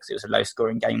 because it was a low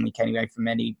scoring game week anyway for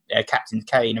many. Captain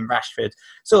Kane and Rashford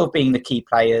sort of being the key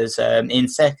players. In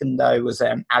second, though, was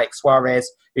Alex Suarez,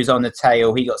 who's on the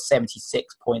tail. He got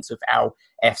 76 points with Al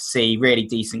FC. Really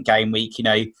decent game week.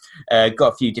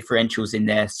 Got a few differentials in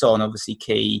there. Son, obviously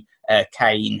key.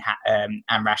 Kane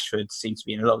and Rashford seem to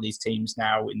be in a lot of these teams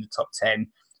now in the top 10.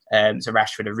 So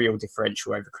Rashford, a real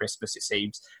differential over Christmas, it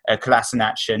seems.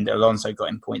 Kolasinac and Alonso got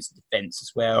in points of defence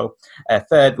as well.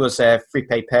 Third was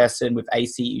Frippe Persson with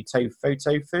AC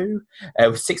Utofotofu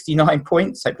with 69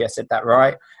 points. Hope I said that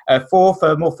right. Fourth,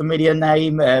 a more familiar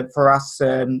name for us,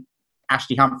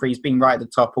 Ashley Humphrey's been right at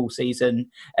the top all season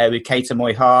with Keita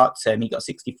Moyhart. He got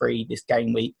 63 this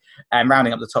game week. And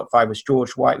rounding up the top 5 was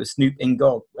George White with Snoop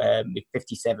Ngog with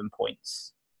 57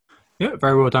 points. Yeah,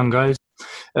 very well done, guys.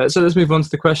 So let's move on to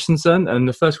the questions then. And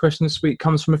the first question this week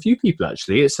comes from a few people,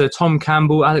 actually. It's Tom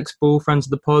Campbell, Alex Ball, friends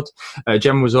of the pod,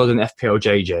 General Zod and FPL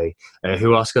JJ,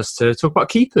 who ask us to talk about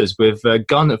keepers with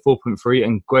Gunn at 4.3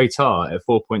 and Guaitar at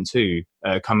 4.2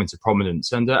 coming to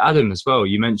prominence. And Adam as well,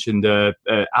 you mentioned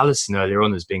Alisson earlier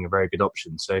on as being a very good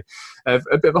option. So a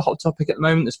bit of a hot topic at the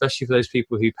moment, especially for those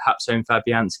people who perhaps own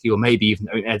Fabianski or maybe even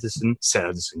own Ederson.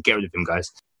 Sell Ederson, get rid of him, guys.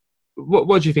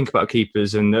 What do you think about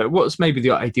keepers, and what's maybe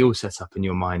the ideal setup in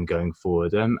your mind going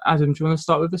forward? Adam, do you want to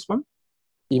start with this one?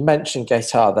 You mentioned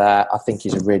Guaitar there. I think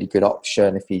he's a really good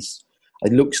option.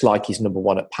 It looks like he's number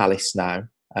 1 at Palace now.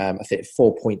 I think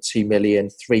 4.2 million,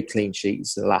 3 clean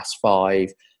sheets in the last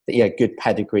 5. Good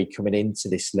pedigree coming into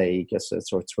this league. I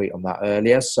saw a tweet on that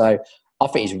earlier. So I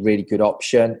think he's a really good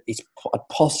option. I'd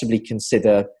possibly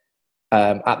consider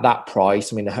at that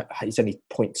price. I mean, he's only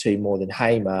 0.2 more than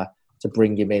Hamer, to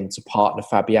bring him in to partner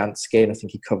Fabianski, and I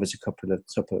think he covers a couple of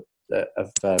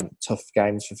tough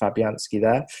games for Fabianski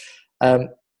there.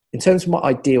 In terms of my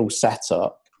ideal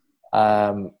setup,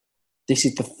 this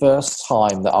is the first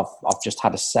time that I've just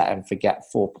had a set and forget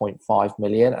 4.5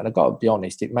 million, and I've got to be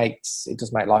honest, it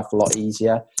does make life a lot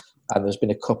easier. And there's been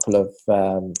a couple of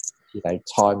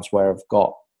times where I've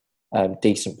got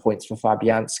decent points for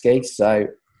Fabianski. So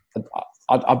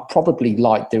I'd probably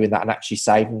like doing that and actually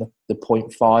saving the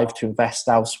 0.5 to invest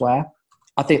elsewhere.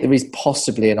 I think there is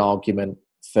possibly an argument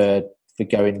for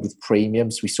going with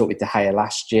premiums. We saw it with De Gea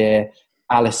last year.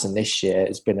 Alisson this year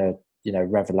has been a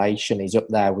revelation. He's up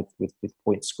there with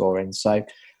point scoring. So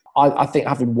I think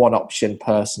having one option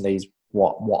personally is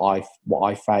what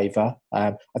I favour.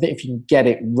 I think if you can get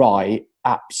it right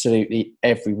absolutely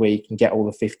every week and get all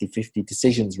the 50-50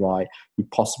 decisions right, you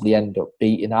possibly end up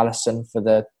beating Alisson for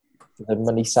the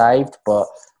money saved. But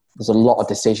there's a lot of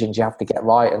decisions you have to get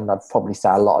right, and I'd probably say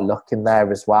a lot of luck in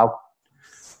there as well.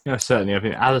 Yeah, certainly. I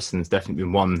think Alisson's definitely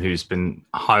been one who's been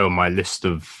high on my list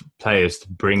of players to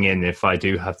bring in if I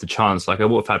do have the chance. Like I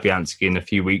bought Fabianski in a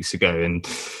few weeks ago, and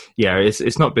yeah,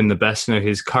 it's not been the best.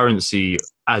 His currency,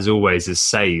 as always, is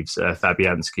saves,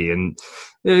 Fabianski, and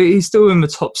he's still in the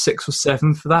top 6 or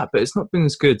 7 for that, but it's not been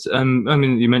as good.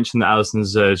 You mentioned that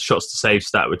Alisson's shots to save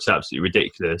stat, which is absolutely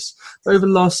ridiculous. But over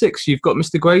the last 6, you've got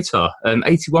Mr. Greater,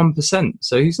 81%.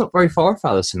 So he's not very far off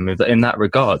Alisson in that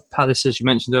regard. Palace, as you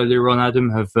mentioned earlier on, Adam,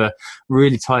 have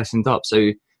really tightened up.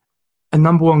 So a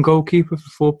number 1 goalkeeper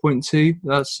for 4.2,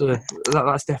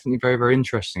 that's definitely very, very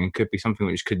interesting and could be something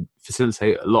which could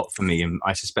facilitate a lot for me, and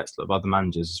I suspect a lot of other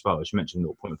managers as well. As you mentioned,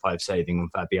 0.5 saving on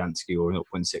Fabianski or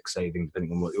 0.6 saving,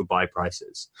 depending on what your buy price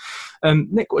is.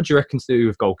 Nick, what do you reckon to do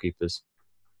with goalkeepers?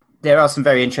 There are some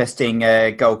very interesting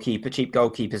cheap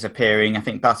goalkeepers appearing. I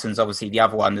think Button's obviously the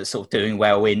other one that's sort of doing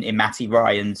well in Matty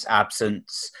Ryan's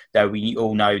absence, though we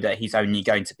all know that he's only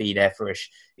going to be there for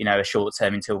a short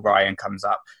term until Ryan comes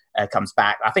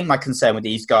back. I think my concern with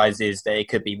these guys is that it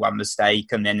could be one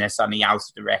mistake and then they're suddenly out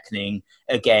of the reckoning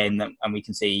again, and we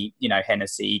can see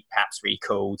Hennessy perhaps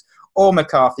recalled, or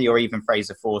McCarthy or even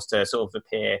Fraser Forster sort of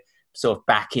appear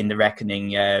back in the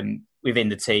reckoning within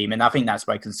the team. And I think that's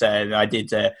my concern. I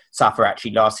did suffer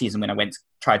actually last season when I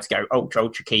tried to go ultra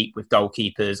cheap with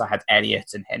goalkeepers. I had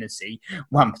Elliott and Hennessy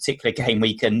one particular game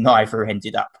week, and neither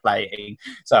ended up playing.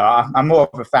 So I'm more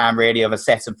of a fan really of a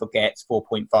set and forget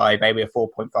 4.5, maybe a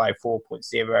 4.5,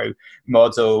 4.0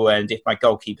 model. And if my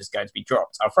goalkeeper's going to be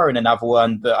dropped, I'll throw in another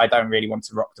one, but I don't really want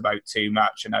to rock the boat too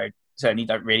much. And I certainly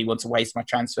don't really want to waste my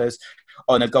transfers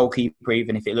on a goalkeeper,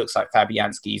 even if it looks like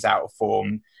Fabianski's out of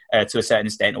form to a certain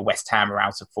extent, or West Ham are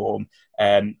out of form.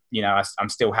 I'm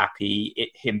still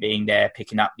happy him being there,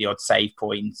 picking up the odd save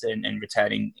points and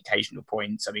returning occasional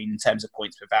points. I mean, in terms of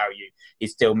points per value,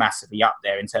 he's still massively up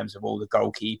there in terms of all the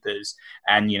goalkeepers.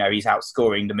 And, he's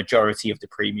outscoring the majority of the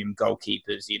premium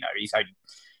goalkeepers.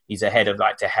 He's ahead of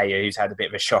like De Gea, who's had a bit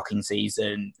of a shocking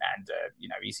season. And,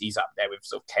 he's up there with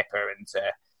sort of Kepa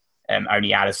and only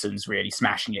Alisson's really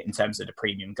smashing it in terms of the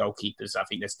premium goalkeepers. I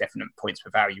think there's definite points per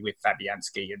value with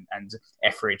Fabianski and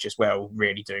Etheridge as well,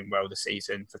 really doing well this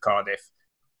season for Cardiff.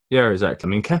 Yeah, exactly. I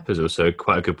mean, Kepa's also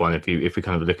quite a good one if we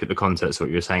kind of look at the context of what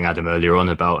you were saying, Adam, earlier on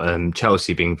about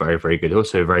Chelsea being very, very good.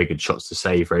 Also, a very good shots to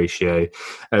save ratio.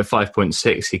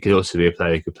 5.6, he could also be a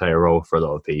player who could play a role for a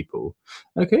lot of people.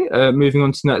 Okay, moving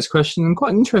on to the next question, and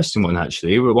quite an interesting one,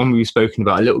 actually. One we've spoken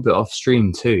about a little bit off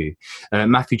stream too.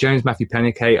 Matthew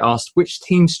Penique asked, which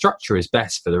team structure is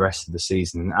best for the rest of the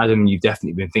season? Adam, you've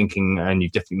definitely been thinking, and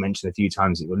you've definitely mentioned a few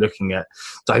times that you're looking at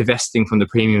divesting from the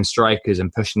premium strikers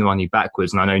and pushing the money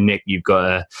backwards. And I know, Nick, you've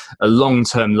got a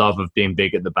long-term love of being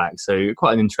big at the back, so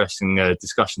quite an interesting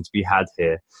discussion to be had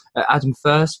here. Adam,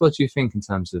 first, what do you think in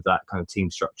terms of that kind of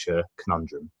team structure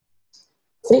conundrum?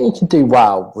 I think you can do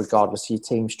well regardless of your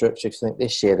team structure, because I think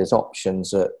this year there's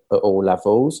options at all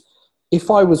levels.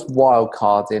 If I was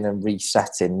wildcarding and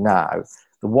resetting now,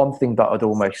 the one thing that I'd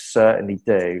almost certainly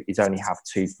do is only have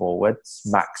 2 forwards,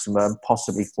 maximum,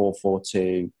 possibly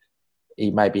 4-4-2,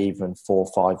 maybe even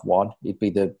 4-5-1. It'd be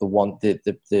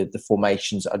the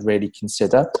formations that I'd really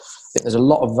consider. I think there's a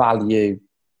lot of value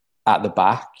at the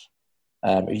back.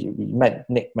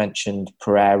 Nick mentioned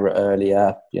Pereira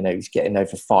earlier. He's getting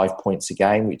over 5 points a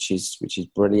game, which is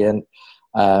brilliant.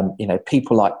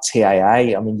 People like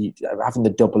TAA. I mean, having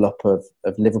the double up of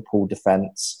Liverpool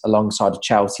defence alongside a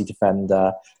Chelsea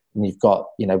defender, and you've got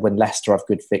when Leicester have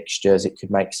good fixtures, it could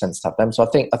make sense to have them. So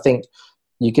I think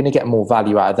you're going to get more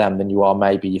value out of them than you are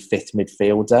maybe your 5th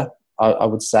midfielder, I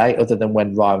would say, other than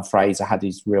when Ryan Fraser had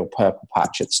his real purple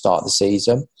patch at the start of the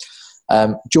season.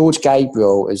 George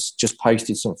Gabriel has just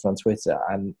posted something on Twitter,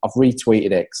 and I've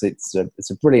retweeted it because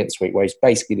it's a brilliant tweet where he's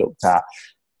basically looked at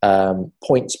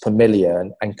points per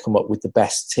million and come up with the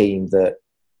best team that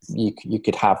you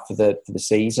could have for the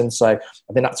season. So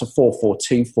I think that's a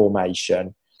 4-4-2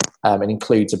 formation, and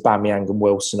includes Aubameyang and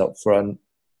Wilson up front,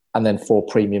 and then 4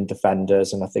 premium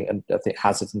defenders, and I think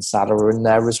Hazard and Salah are in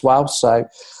there as well. So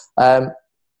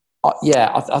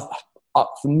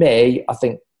For me, I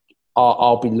think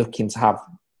I'll be looking to have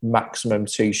maximum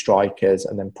 2 strikers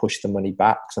and then push the money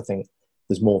back, because I think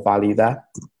there's more value there.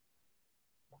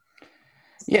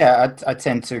 Yeah, I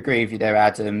tend to agree with you there,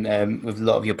 Adam, with a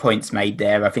lot of your points made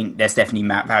there. I think there's definitely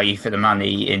value for the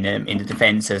money in the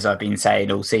defence, as I've been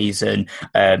saying all season.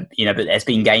 But there's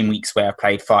been game weeks where I've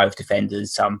played 5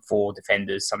 defenders, some 4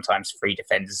 defenders, sometimes 3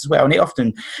 defenders as well. And it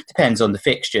often depends on the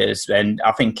fixtures. And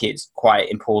I think it's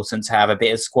quite important to have a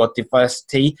bit of squad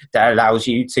diversity that allows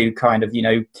you to kind of,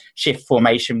 shift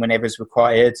formation whenever it's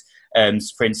required.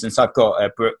 For instance, I've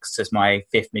got Brooks as my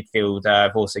 5th midfielder.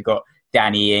 I've also got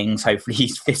Danny Ings. Hopefully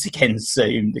he's fit again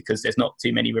soon, because there's not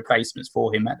too many replacements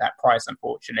for him at that price,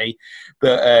 unfortunately.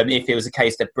 But if it was a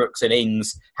case that Brooks and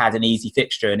Ings had an easy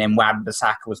fixture, and then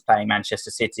Wan-Bissaka was playing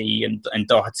Manchester City and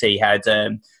Doherty had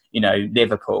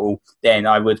Liverpool, then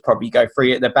I would probably go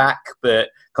 3 at the back. But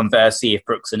conversely, if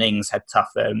Brooks and Ings had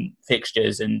tough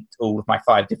fixtures and all of my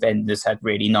 5 defenders had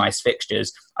really nice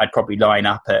fixtures, I'd probably line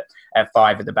up at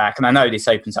 5 at the back. And I know this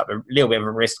opens up a little bit of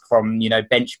a risk from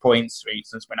bench points. For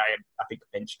instance, when I think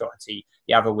I benched Doherty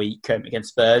the other week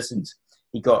against Spurs, and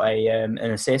he got an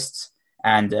assist.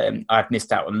 And I've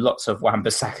missed out on lots of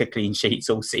Wan-Bissaka clean sheets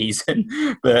all season.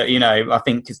 But I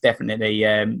think it's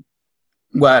definitely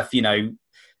worth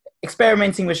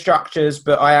experimenting with structures,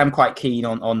 but I am quite keen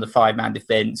on the 5-man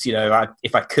defence.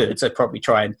 If I could, I'd probably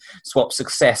try and swap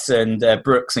Success and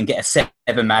Brooks and get a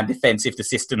 7-man defence if the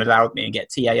system allowed me, and get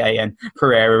TAA and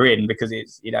Pereira in, because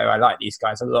it's I like these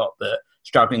guys a lot, but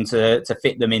struggling to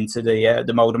fit them into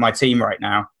the mould of my team right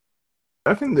now.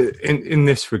 I think that in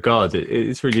this regard,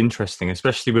 it's really interesting,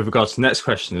 especially with regards to the next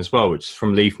question as well, which is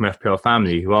from Lee from FPL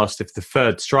Family, who asked if the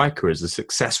 3rd striker is a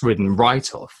success-ridden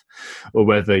write-off, or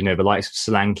whether, the likes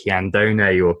of Solanke,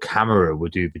 Andone or Camara will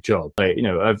do the job. But,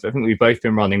 I think we've both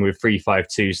been running with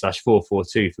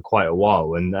 3-5-2/4-4-2 for quite a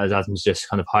while. And as Adam's just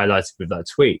kind of highlighted with that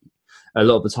tweet, a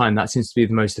lot of the time that seems to be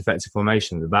the most effective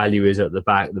formation. The value is at the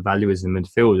back, the value is in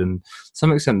midfield, and to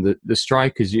some extent the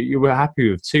strikers you were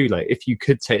happy with too. Like, if you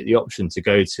could take the option to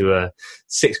go to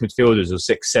 6 midfielders or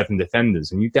 6-7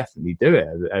 defenders, and you definitely do it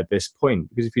at this point,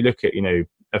 because if you look at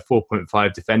a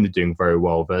 4.5 defender doing very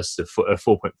well versus a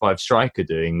 4.5 striker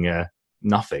doing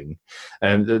nothing,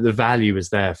 the value is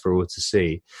there for all to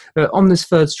see. On this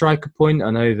 3rd striker point,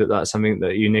 I know that's something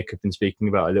that you, Nick, have been speaking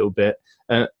about a little bit.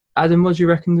 Adam, what do you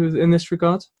reckon in this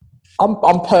regard?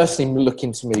 I'm personally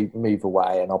looking to move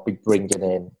away, and I'll be bringing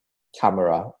in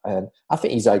Camara. And I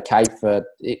think he's okay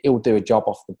he'll do a job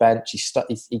off the bench.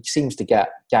 He seems to get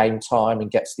game time and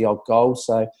gets the odd goal.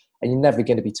 And you're never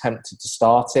going to be tempted to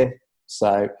start him.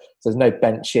 So there's no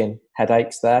benching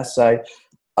headaches there. So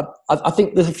I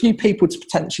think there's a few people to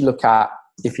potentially look at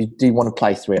if you do want to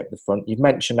play 3 up the front. You've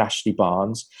mentioned Ashley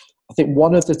Barnes. I think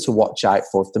one other to watch out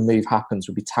for if the move happens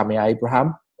would be Tammy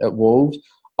Abraham at Wolves.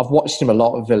 I've watched him a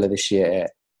lot at Villa this year.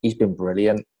 He's been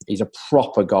brilliant. He's a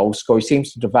proper goal scorer. He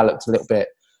seems to have developed a little bit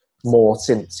more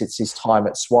since it's his time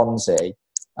at Swansea.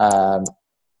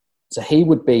 So he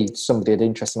would be somebody of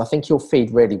interest. And I think he'll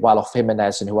feed really well off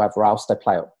Jimenez and whoever else they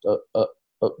play up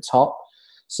top.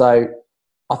 So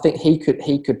I think he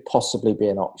could possibly be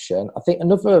an option. I think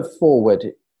another forward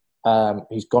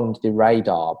who's gone under the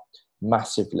radar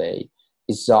massively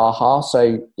is Zaha.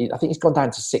 So I think he's gone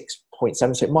down to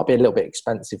 6.7, so it might be a little bit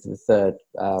expensive for the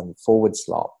 3rd forward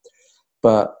slot.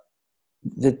 But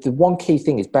the one key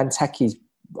thing is Benteke's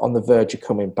on the verge of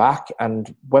coming back,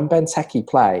 and when Benteke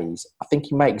plays, I think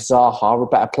he makes Zaha a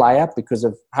better player because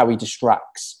of how he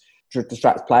distracts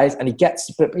players, and he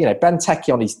gets. But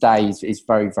Benteke on his days is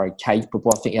very, very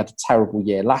capable. I think he had a terrible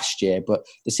year last year, but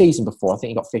the season before, I think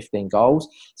he got 15 goals.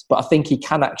 But I think he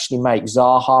can actually make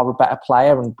Zaha a better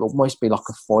player and almost be like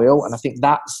a foil. And I think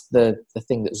that's the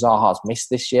thing that Zaha's missed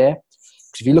this year.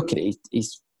 Because if you look at it,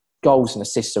 his goals and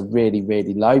assists are really,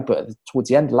 really low. But towards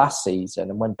the end of last season,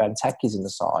 and when Benteke's in the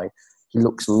side, he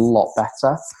looks a lot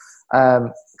better.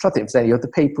 I'm trying to think if there's any other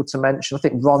people to mention. I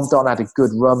think Rondon had a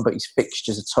good run, but his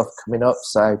fixtures are tough coming up.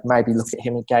 So maybe look at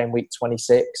him in game week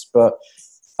 26. But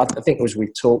I think as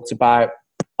we've talked about,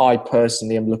 I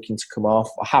personally am looking to come off.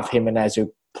 I have Jimenez,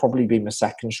 who'll probably be my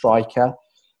 2nd striker.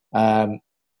 So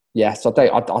I think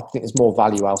there's more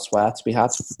value elsewhere to be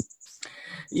had.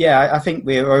 Yeah, I think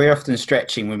we're often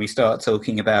stretching when we start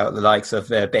talking about the likes of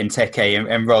Benteke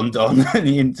and Rondon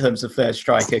in terms of first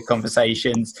striker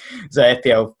conversations. So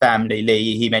FPL Family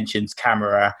Lee, he mentions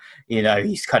Camara.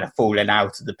 He's kind of fallen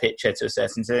out of the picture to a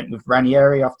certain extent with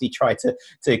Ranieri after he tried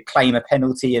to claim a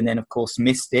penalty and then, of course,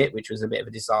 missed it, which was a bit of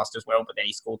a disaster as well. But then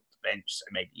he scored the bench, so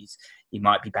maybe he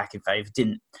might be back in favour.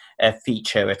 Didn't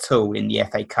feature at all in the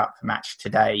FA Cup match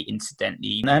today,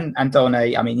 incidentally. And Done,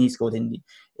 I mean, he scored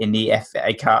in the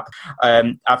FA Cup.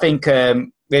 I think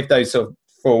with those sort of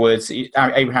forwards,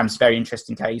 Abraham's a very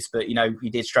interesting case, but, he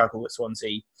did struggle at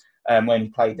Swansea when he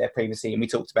played there previously. And we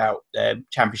talked about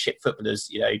Championship footballers,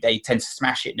 they tend to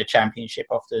smash it in the Championship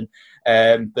often,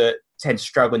 but tend to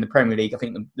struggle in the Premier League. I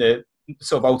think the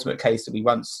sort of ultimate case that we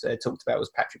once talked about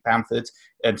was Patrick Bamford,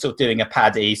 sort of doing a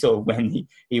Paddy, sort of when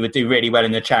he would do really well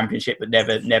in the Championship but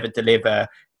never deliver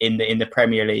in the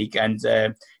Premier League. And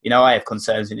I have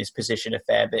concerns in this position a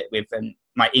fair bit with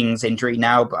my Ings injury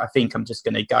now, but I think I'm just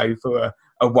going to go for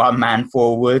a one-man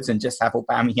forward and just have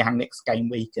Aubameyang next game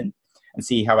week and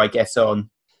see how I get on.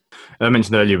 I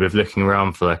mentioned earlier with looking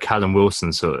around for Callum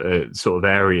Wilson sort of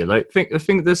area. I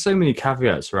think there's so many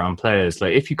caveats around players.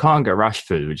 Like if you can't get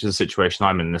Rashford, which is a situation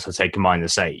I'm in, unless I take a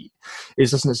 -8, it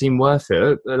doesn't seem worth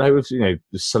it. Like with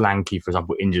Solanke, for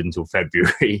example, injured until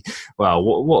February. Wow,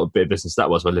 what a bit of business that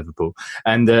was by Liverpool.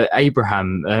 And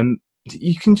Abraham,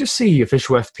 you can just see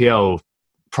official FPL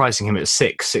pricing him at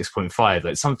 6.5,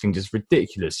 like something just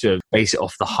ridiculous. Base it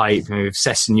off the hype. If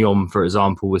Sessegnon, for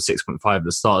example, was 6.5 at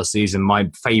the start of the season, my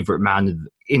favourite man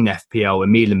in FPL,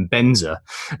 Emilian Benza,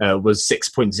 was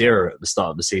 6.0 at the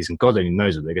start of the season. God only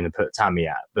knows what they're going to put Tammy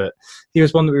at, but he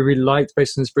was one that we really liked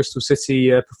based on his Bristol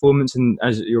City performance. And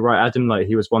as you're right, Adam,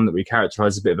 he was one that we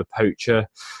characterised as a bit of a poacher,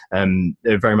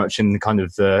 very much in the kind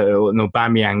of an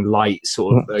Aubameyang light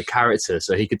sort of character.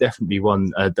 So he could definitely be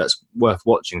one that's worth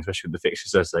watching, especially with the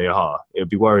fixtures as they are. It would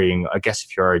be worrying, I guess,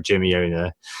 if you're a Jimmy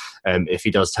owner, if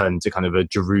he does turn into kind of a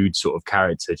Giroud sort of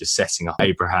character, just setting up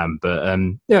Abraham. But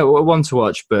one to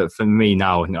watch. But for me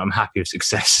now, I'm happy with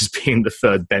success as being the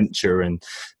third bencher and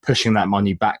pushing that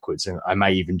money backwards. And I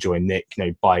may even join Nick,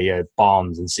 buy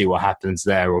Barnes and see what happens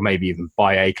there, or maybe even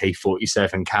buy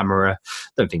AK-47 Camera.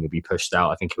 Don't think he'll be pushed out.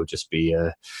 I think he'll just be,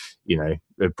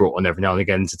 brought on every now and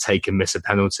again to take and miss a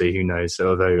penalty. Who knows?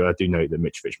 Although I do know that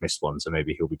Mitrovic missed one, so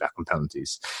maybe he'll be back on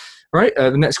penalties. Right,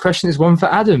 the next question is one for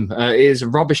Adam. It is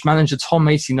Rubbish Manager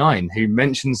Tom89, who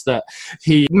mentions that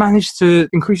he managed to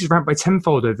increase his rank by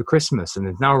tenfold over Christmas and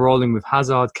is now rolling with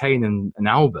Hazard, Kane and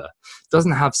Alba.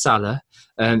 Doesn't have Salah,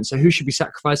 so who should be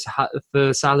sacrificed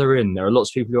for Salah in? There are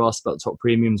lots of people who asked about top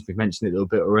premiums. We've mentioned it a little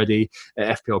bit already.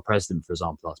 FPL President, for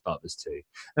example, asked about this too.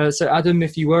 So Adam,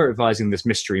 if you were advising this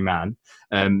mystery man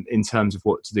in terms of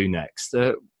what to do next,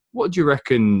 what do you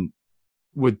reckon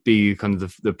would be kind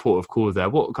of the port of call there?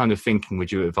 What kind of thinking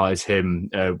would you advise him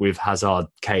with Hazard,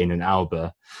 Kane and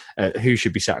Alba? Who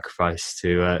should be sacrificed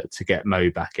to get Mo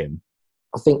back in?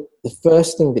 I think the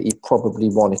first thing that you probably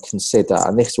want to consider,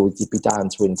 and this would be down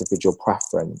to individual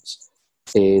preference,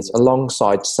 is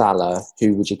alongside Salah,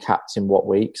 who would you captain what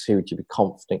weeks? Who would you be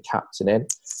confident captaining?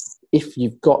 If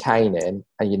you've got Kane in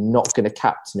and you're not going to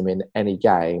captain him in any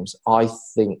games, I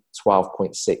think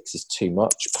 12.6 is too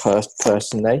much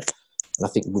personally. And I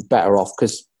think we're better off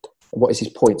because what is his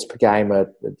points per game?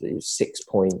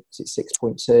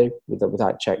 6.2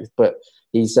 without checking. But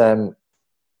he's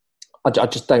I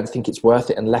just don't think it's worth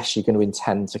it unless you're going to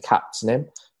intend to captain him.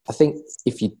 I think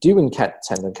if you do intend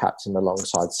to captain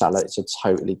alongside Salah, it's a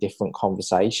totally different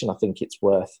conversation. I think it's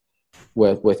worth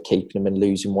keeping him and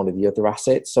losing one of the other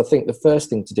assets. So I think the first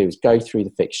thing to do is go through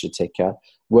the fixture ticker,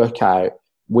 work out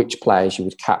which players you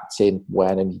would captain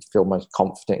when and you'd feel most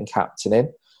confident in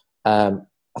captaining. I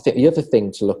think the other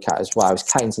thing to look at as well is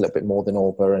Kane's a little bit more than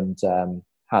Alba and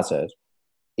Hazard.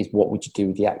 Is what would you do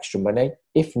with the extra money?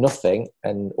 If nothing,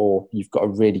 or you've got a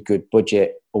really good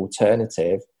budget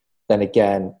alternative, then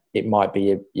again, it might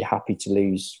be you're happy to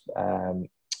lose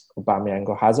Aubameyang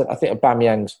or Hazard. I think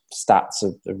Aubameyang's stats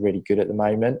are really good at the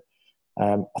moment.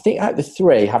 I think out of the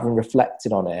three, having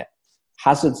reflected on it,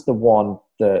 Hazard's the one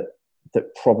that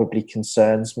probably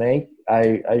concerns me.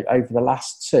 Over the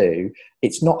last two,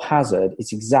 it's not Hazard.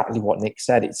 It's exactly what Nick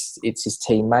said. It's his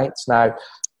teammates. Now,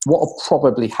 what will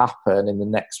probably happen in the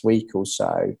next week or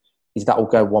so is that will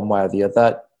go one way or the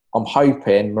other. I'm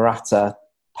hoping Morata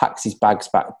packs his bags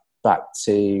back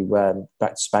to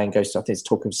Spain, goes to, I think it's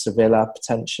talking of Sevilla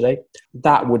potentially.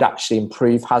 That would actually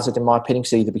improve Hazard in my opinion.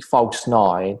 So either be false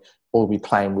nine or be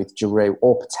playing with Giroud,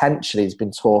 or potentially there's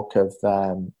been talk of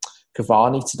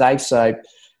Cavani today. So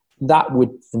that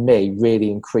would, for me, really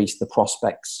increase the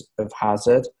prospects of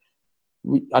Hazard.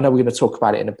 I know we're going to talk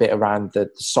about it in a bit around the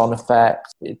Son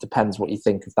effect. It depends what you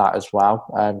think of that as well,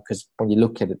 because when you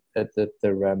look at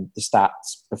the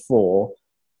stats before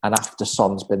and after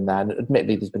Son's been there, and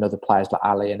admittedly there's been other players like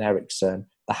Ali and Eriksen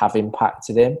that have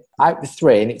impacted him. Out of the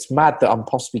three, and it's mad that I'm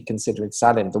possibly considering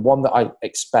selling, the one that I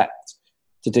expect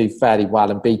to do fairly well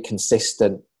and be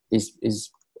consistent is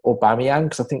Aubameyang,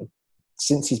 because I think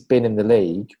since he's been in the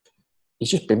league, he's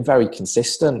just been very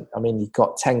consistent. I mean, he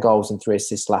got 10 goals and 3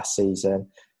 assists last season.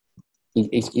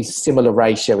 He's similar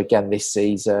ratio again this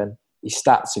season. His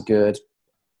stats are good.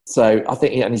 So I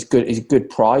think, and he's good. He's a good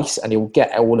price, and he'll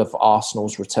get all of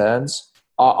Arsenal's returns.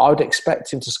 I would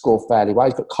expect him to score fairly well.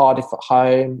 He's got Cardiff at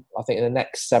home. I think in the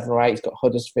next 7 or 8, he's got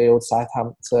Huddersfield,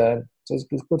 Southampton. So there's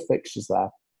good fixtures there.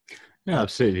 Yeah,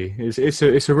 absolutely. It's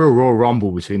a real Royal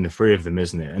Rumble between the three of them,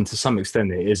 isn't it? And to some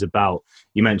extent, it is about,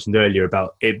 you mentioned earlier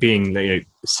about it being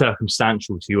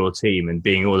circumstantial to your team and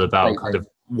being all about kind of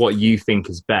what you think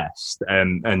is best,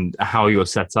 and how you're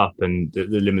set up and the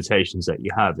limitations that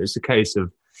you have. It's a case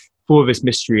of, for this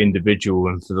mystery individual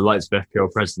and for the likes of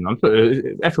FPL president,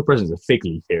 FPL president's a fig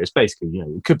leaf here. It's basically,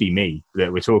 it could be me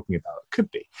that we're talking about. It could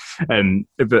be.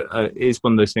 But it's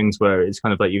one of those things where it's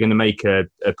kind of like you're going to make a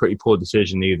pretty poor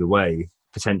decision either way,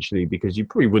 potentially, because you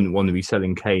probably wouldn't want to be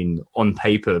selling Kane on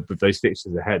paper with those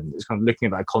fixtures ahead. And it's kind of looking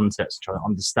at that context, trying to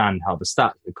understand how the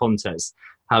stats, the context,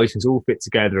 how these things all fit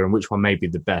together and which one may be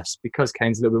the best. Because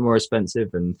Kane's a little bit more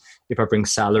expensive, and if I bring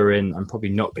Salah in, I'm probably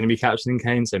not going to be captaining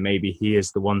Kane, so maybe he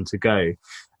is the one to go.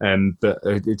 But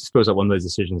it just feels like one of those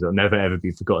decisions that will never ever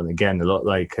be forgotten again. A lot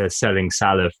like selling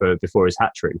Salah before his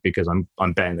hat-trick, because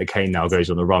I'm betting that Kane now goes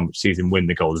on the run, which sees him win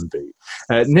the Golden Boot.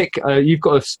 Nick, you've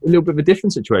got a little bit of a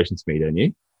different situation to me, don't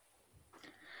you?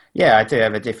 Yeah, I do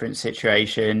have a different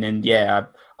situation, and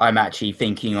I'm actually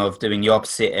thinking of doing the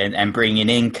opposite and bringing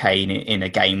in Kane in a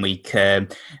game week.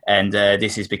 And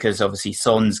this is because obviously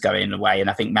Son's going away. And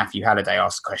I think Matthew Halliday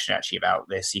asked a question actually about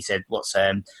this. He said, what's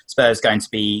Spurs going to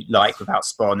be like without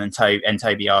Spawn? And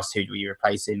Toby asked, who do we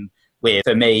replace him with?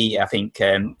 For me, I think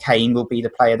Kane will be the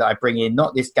player that I bring in,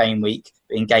 not this game week,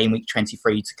 but in game week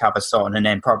 23 to cover Son, and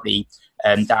then probably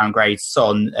downgrade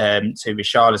Son to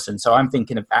Richarlison. So I'm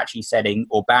thinking of actually selling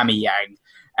Aubameyang.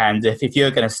 And if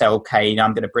you're going to sell Kane,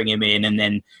 I'm going to bring him in, and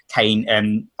then Kane,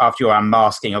 after your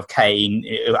unmasking of Kane,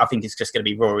 I think it's just going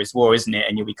to be Raw is War, isn't it?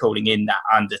 And you'll be calling in that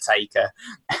Undertaker,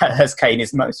 as Kane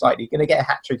is most likely going to get a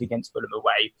hat-trick against Fulham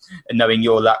away, and knowing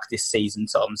your luck this season,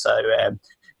 Tom. So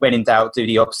when in doubt, do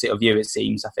the opposite of you, it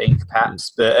seems, I think,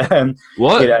 perhaps. But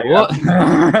What?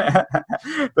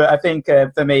 But I think,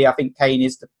 for me, I think Kane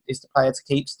is the player to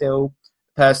keep still,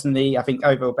 personally. I think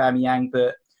over Aubameyang,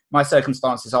 but my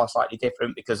circumstances are slightly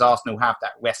different because Arsenal have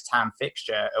that West Ham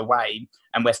fixture away,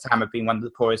 and West Ham have been one of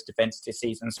the poorest defences this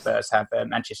season. Spurs have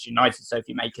Manchester United. So if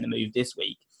you're making a move this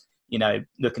week,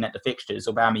 looking at the fixtures,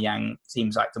 Aubameyang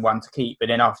seems like the one to keep. But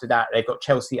then after that, they've got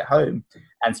Chelsea at home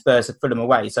and Spurs have Fulham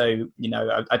away. So,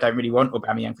 I don't really want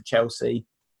Aubameyang for Chelsea.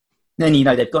 Then,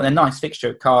 they've got a nice fixture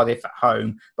at Cardiff at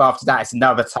home. But after that, it's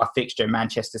another tough fixture,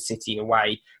 Manchester City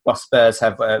away, while Spurs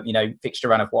have, fixture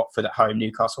run of Watford at home,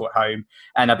 Newcastle at home.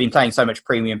 And I've been playing so much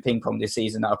premium ping pong this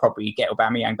season that I'll probably get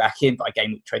Aubameyang back in by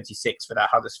game week 26 for that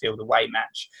Huddersfield away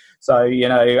match. So,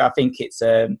 I think it's,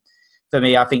 for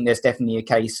me, I think there's definitely a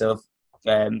case of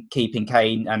keeping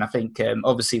Kane. And I think,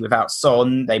 obviously, without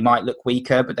Son, they might look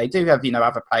weaker, but they do have,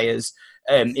 other players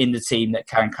in the team that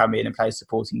can come in and play a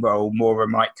supporting role. Mora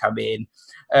might come in.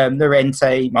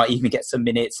 Llorente might even get some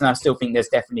minutes. And I still think there's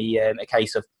definitely a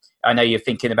case of, I know you're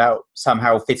thinking about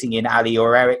somehow fitting in Ali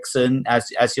or Eriksen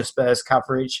as your Spurs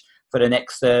coverage for the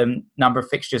next number of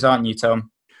fixtures, aren't you, Tom?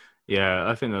 Yeah,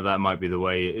 I think that might be the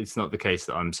way. It's not the case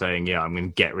that I'm saying, I'm going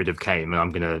to get rid of Kane and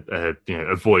I'm going to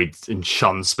avoid and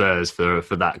shun Spurs for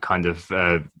that kind of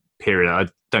period. I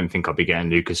don't think I'll be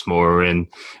getting Lucas Moura in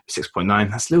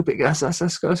 6.9. That's a little bit.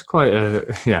 That's quite.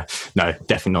 No,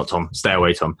 definitely not Tom. Stay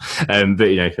away, Tom. But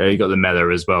you got the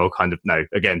Mellor as well. Kind of no.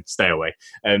 Again, stay away.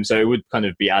 So it would kind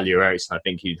of be Ali or Eriksen. I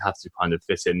think you'd have to kind of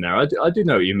fit in there. I do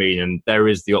know what you mean, and there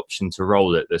is the option to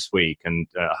roll it this week. And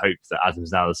I hope that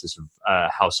Adam's analysis of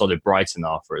how solid Brighton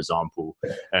are, for example,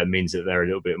 means that they're a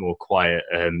little bit more quiet.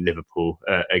 Liverpool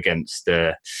against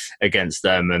them,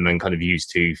 and then kind of use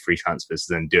 2 free transfers,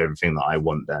 and then do everything that I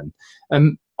want. Then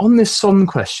on this Son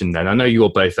question, then I know you're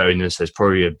both owners, so there's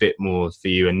probably a bit more for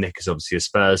you, and Nick is obviously a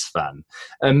Spurs fan.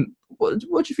 What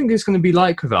do you think it's going to be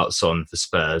like without Son for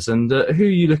Spurs, and who are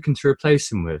you looking to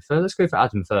replace him with? Let's go for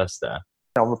Adam first there.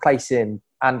 I'm replacing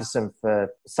Anderson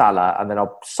for Salah, and then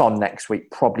I'll Son next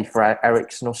week, probably for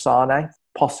Eriksen or Sane.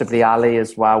 Possibly Ali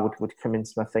as well would come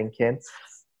into my thinking.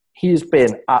 He's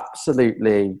been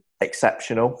absolutely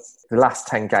exceptional. The last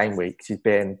 10 game weeks, he's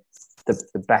been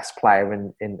the best player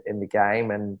in the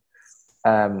game. And,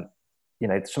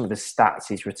 some of the stats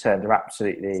he's returned are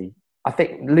absolutely... I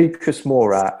think Lucas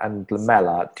Moura and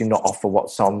Lamela do not offer what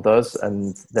Son does.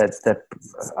 And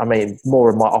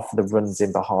Moura might offer the runs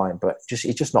in behind, but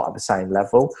he's just not at the same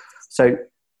level. So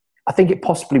I think it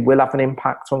possibly will have an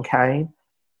impact on Kane.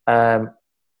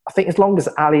 I think as long as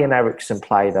Ali and Eriksen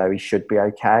play, though, he should be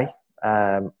okay.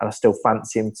 And I still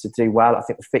fancy him to do well. I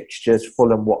think the fixtures,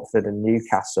 Fulham, Watford and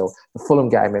Newcastle, the Fulham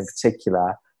game in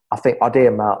particular, I think I'd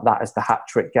earmark that as the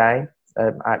hat-trick game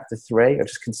out of the three.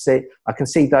 I can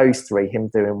see those three, him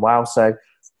doing well. So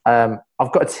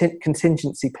I've got a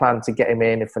contingency plan to get him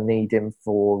in if I need him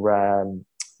for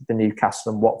the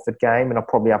Newcastle and Watford game, and I'll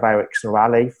probably have Eriksen or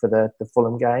Ali for the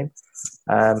Fulham game.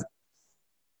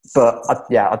 But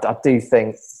I do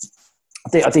think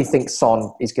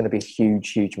Son is going to be a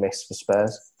huge miss for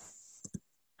Spurs.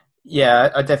 Yeah,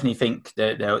 I definitely think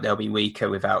that they'll be weaker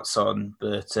without Son,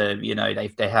 but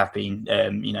they have been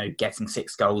getting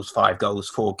 6 goals, 5 goals,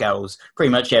 4 goals pretty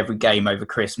much every game over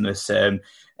Christmas.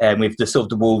 With the sort of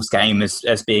the Wolves game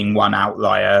as being one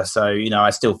outlier, so I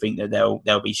still think that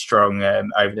they'll be strong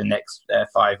over the next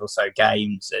 5 or so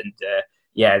games, and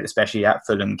especially that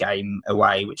Fulham game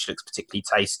away, which looks particularly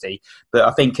tasty. But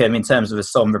I think in terms of a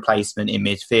Son replacement in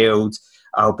midfield,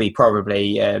 I'll be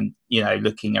probably,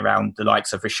 looking around the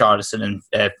likes of Richarlison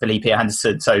and Felipe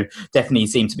Anderson. So definitely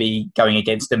seem to be going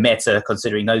against the meta,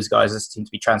 considering those guys seem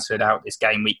to be transferred out this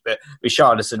game week. But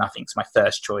Richarlison, I think, is my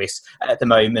first choice at the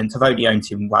moment. I've only owned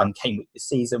him one game week this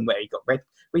season where he got red.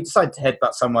 We decided to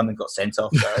headbutt someone and got sent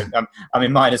off. So I'm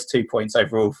in -2 points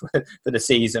overall for the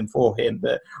season for him.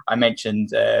 But I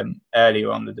mentioned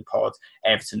earlier on the pod,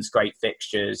 Everton's great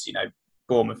fixtures,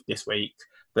 Bournemouth this week,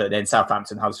 but then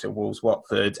Southampton, Huddersfield, Wolves,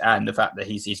 Watford, and the fact that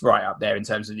he's right up there in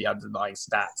terms of the underlying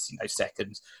stats,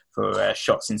 second for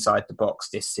shots inside the box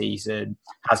this season,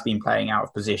 has been playing out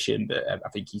of position, but I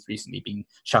think he's recently been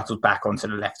shuttled back onto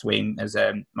the left wing as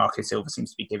Marcus Silva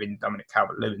seems to be giving Dominic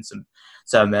Calvert-Lewin some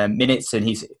minutes, and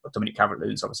Dominic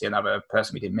Calvert-Lewin's obviously another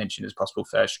person we didn't mention as possible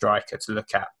first striker to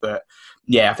look at. But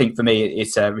I think for me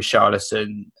it's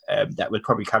Richarlison that would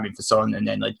probably come in for Son, and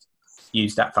then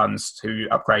use that funds to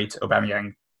upgrade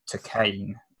Aubameyang to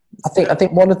Kane. I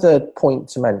think one of the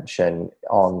points to mention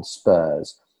on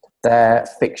Spurs, their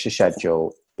fixture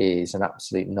schedule is an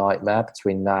absolute nightmare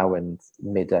between now and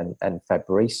mid and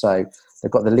February. So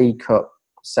they've got the League Cup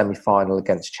semi-final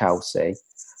against Chelsea.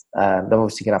 They're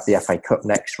obviously going to have the FA Cup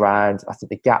next round. I think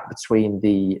the gap between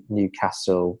the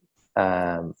Newcastle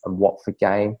and Watford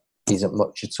game isn't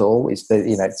much at all. It's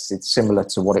similar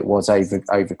to what it was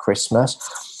over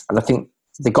Christmas, and I think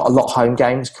they've got a lot of home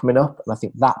games coming up, and I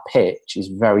think that pitch is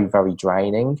very, very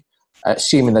draining.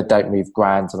 Assuming they don't move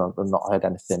ground, and I've not heard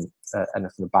anything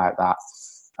about that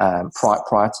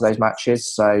prior to those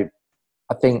matches. So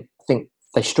I think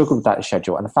they struggle with that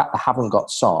schedule, and the fact they haven't got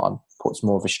Son puts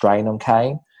more of a strain on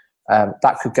Kane.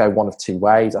 That could go one of two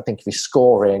ways. I think if he's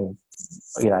scoring,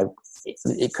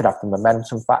 it could have the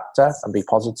momentum factor and be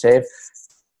positive.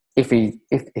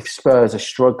 If Spurs are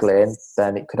struggling,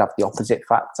 then it could have the opposite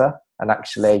factor, and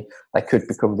actually they could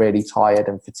become really tired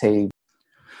and fatigued.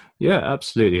 Yeah,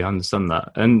 absolutely. I understand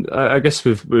that. And I guess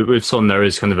with Son, there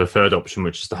is kind of a third option,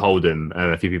 which is to hold him.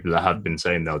 A few people that have been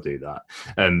saying they'll do that.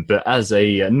 But as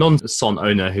a non-Son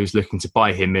owner who's looking to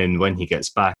buy him in when he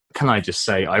gets back, can I just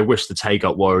say I wish the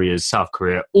Taegeuk Warriors, South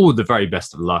Korea, all the very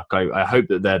best of luck. I hope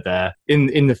that they're there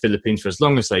in the Philippines for as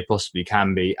long as they possibly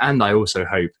can be. And I also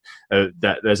hope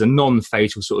that there's a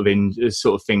non-fatal sort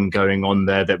of thing going on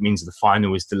there that means the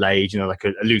final is delayed, like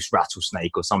a loose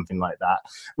rattlesnake or something like that,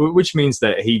 which means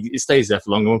that he stays there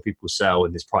for longer, more people sell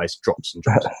and his price drops and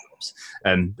drops and drops.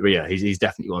 But yeah, he's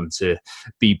definitely one to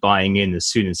be buying in as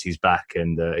soon as he's back,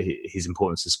 and his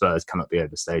importance to Spurs cannot be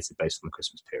overstated based on the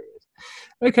Christmas period.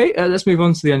 Okay, let's move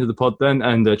on to the end of the pod then,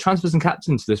 and transfers and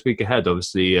captains this week ahead.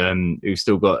 Obviously, we've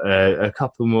still got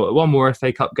one more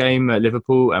FA Cup game at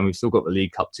Liverpool, and we've still got the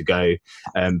League Cup to go.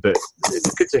 But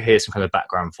it's good to hear some kind of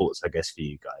background thoughts, I guess, for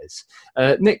you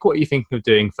guys. Nick, what are you thinking of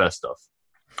doing first off?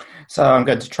 So I'm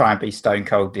going to try and be stone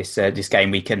cold this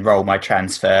game week and roll my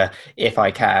transfer if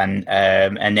I can,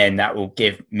 and then that will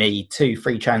give me 2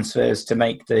 free transfers to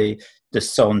make the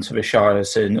Son to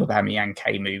Richarlison or Aubameyang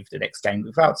Kane move the next game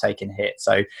without taking a hit.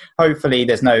 So hopefully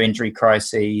there's no injury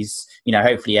crises.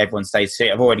 Hopefully everyone stays fit.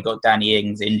 I've already got Danny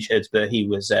Ings injured, but he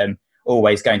was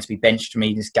always going to be benched for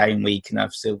me this game week, and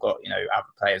I've still got other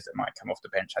players that might come off the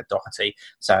bench like Doherty.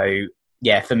 So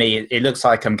yeah, for me, it looks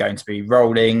like I'm going to be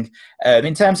rolling.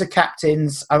 In terms of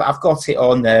captains, I've got it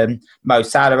on Mo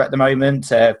Salah at the moment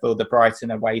for the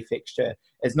Brighton away fixture.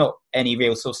 There's not any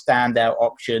real sort of standout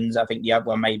options. I think the other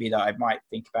one maybe that I might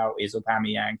think about is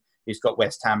Aubameyang, who's got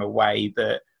West Ham away.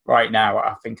 But right now,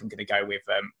 I think I'm going to go with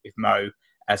Mo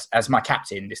as my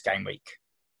captain this game week.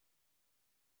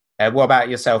 What about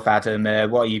yourself, Adam?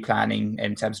 What are you planning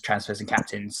in terms of transfers and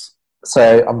captains?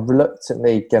 So I'm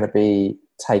reluctantly going to be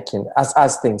taking,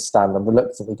 as things stand, I'm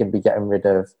reluctantly going to be getting rid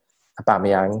of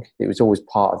Aubameyang. It was always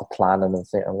part of the plan, and I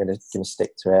think I'm going to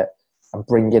stick to it. I'm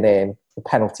bringing in the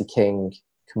penalty king,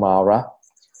 Kamara.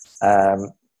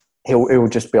 He'll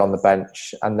just be on the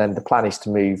bench, and then the plan is to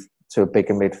move to a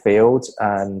bigger midfield,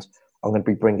 and I'm going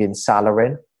to be bringing Salah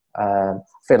in. I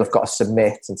feel I've got to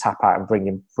submit and tap out and bring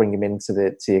him into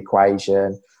the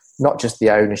equation. Not just the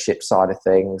ownership side of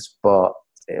things, but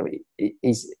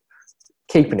he's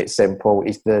keeping it simple.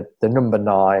 He's the number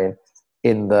 9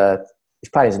 he's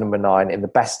playing as number 9 in the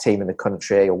best team in the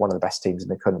country, or one of the best teams in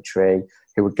the country,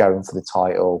 who would go in for the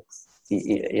title.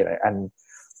 And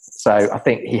so I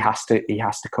think he has to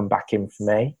come back in for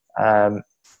me. And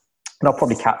I'll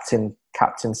probably captain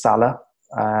Salah.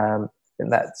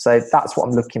 So that's what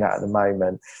I'm looking at the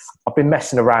moment. I've been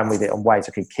messing around with it on ways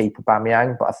I could keep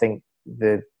Aubameyang, but I think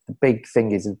the big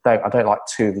thing is I don't like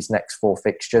 2 of his next 4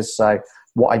 fixtures. So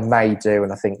what I may do,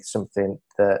 and I think something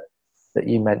that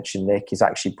you mentioned, Nick, is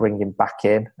actually bring him back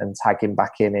in and tag him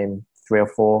back in 3 or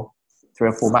 4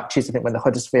 matches. I think when the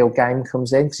Huddersfield game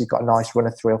comes in, because he's got a nice run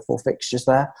of 3 or 4 fixtures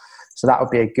there. So that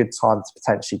would be a good time to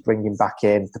potentially bring him back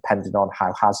in, depending on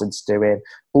how Hazard's doing.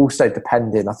 Also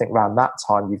depending, I think around that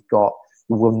time,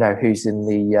 we'll know who's in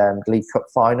the League Cup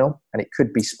final, and it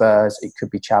could be Spurs, it could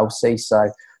be Chelsea. So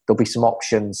there'll be some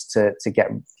options to get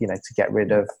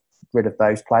rid of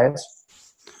those players.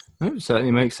 It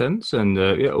certainly makes sense. And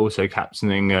also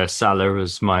captaining Salah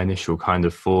as my initial kind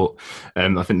of thought.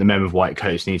 I think the men with white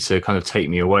coats need to kind of take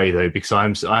me away, though, because I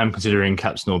am considering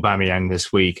captain Aubameyang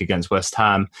this week against West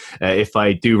Ham. If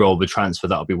I do roll the transfer,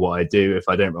 that'll be what I do. If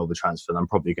I don't roll the transfer, I'm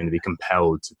probably going to be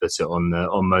compelled to put it on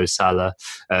Mo Salah,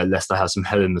 lest I have some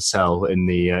hell in the cell in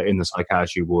the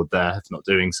psychiatry ward there for not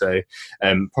doing so.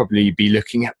 Probably be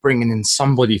looking at bringing in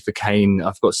somebody for Kane.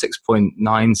 I've got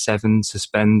 6.97 to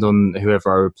spend on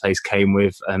whoever I replace Kane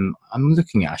with. I'm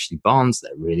looking at Ashley Barnes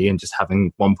there, really, and just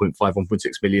having 1.6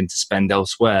 million to spend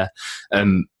elsewhere.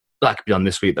 That could be done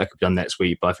this week, that could be done next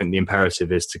week, but I think the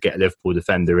imperative is to get a Liverpool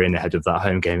defender in ahead of that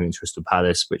home game against Crystal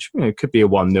Palace, which could be a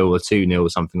 1-0 or 2-0 or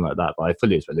something like that, but I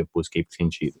fully expect Liverpool to keep a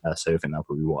clean sheet there, so I think that'll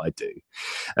probably be what I do.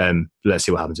 Let's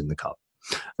see what happens in the Cup.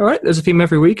 All right, there's a theme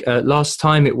every week. Last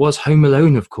time it was Home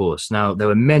Alone, of course. Now, there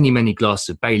were many, many glasses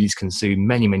of Baileys consumed,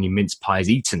 many, many mince pies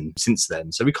eaten since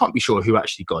then, so we can't be sure who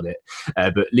actually got it.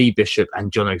 But Lee Bishop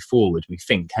and John O'Forward, we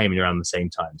think, came in around the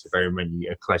same time, so very many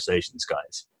congratulations,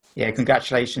 guys. Yeah,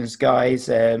 congratulations, guys.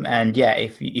 And yeah,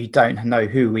 if you don't know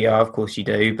who we are, of course you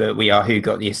do, but we are Who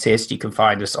Got the Assist. You can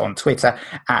find us on Twitter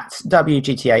at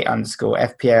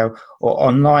WGTA_FPL or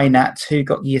online at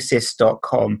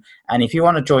whogottheassist.com. And if you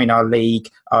want to join our league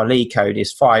code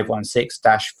is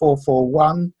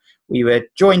 516-441. We were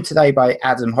joined today by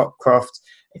Adam Hopcroft.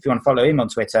 If you want to follow him on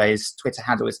Twitter, his Twitter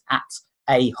handle is at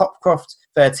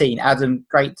 @Hopcroft13. Adam,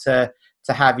 great to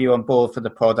have you on board for the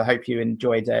pod. I hope you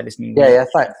enjoyed listening. Yeah.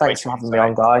 Thanks for having me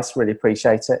on, guys. Really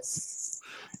appreciate it.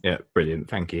 Yeah, brilliant.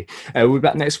 Thank you. We'll be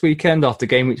back next weekend after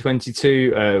game week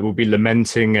 22. We'll be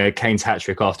lamenting Kane's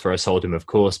hat-trick after I sold him, of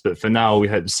course. But for now, we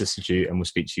hope to assist you, and we'll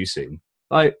speak to you soon.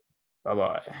 Bye.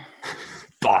 Bye-bye.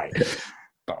 Bye.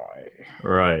 Bye.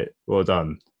 Right. Well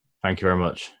done. Thank you very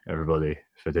much, everybody,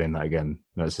 for doing that again.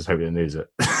 Let's just hope we didn't lose it.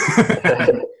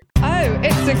 Oh,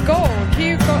 it's a goal.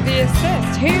 Who got the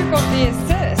assist? Who got the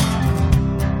assist?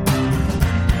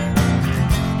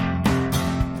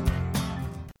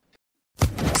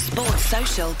 Sports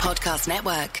Social Podcast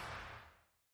Network.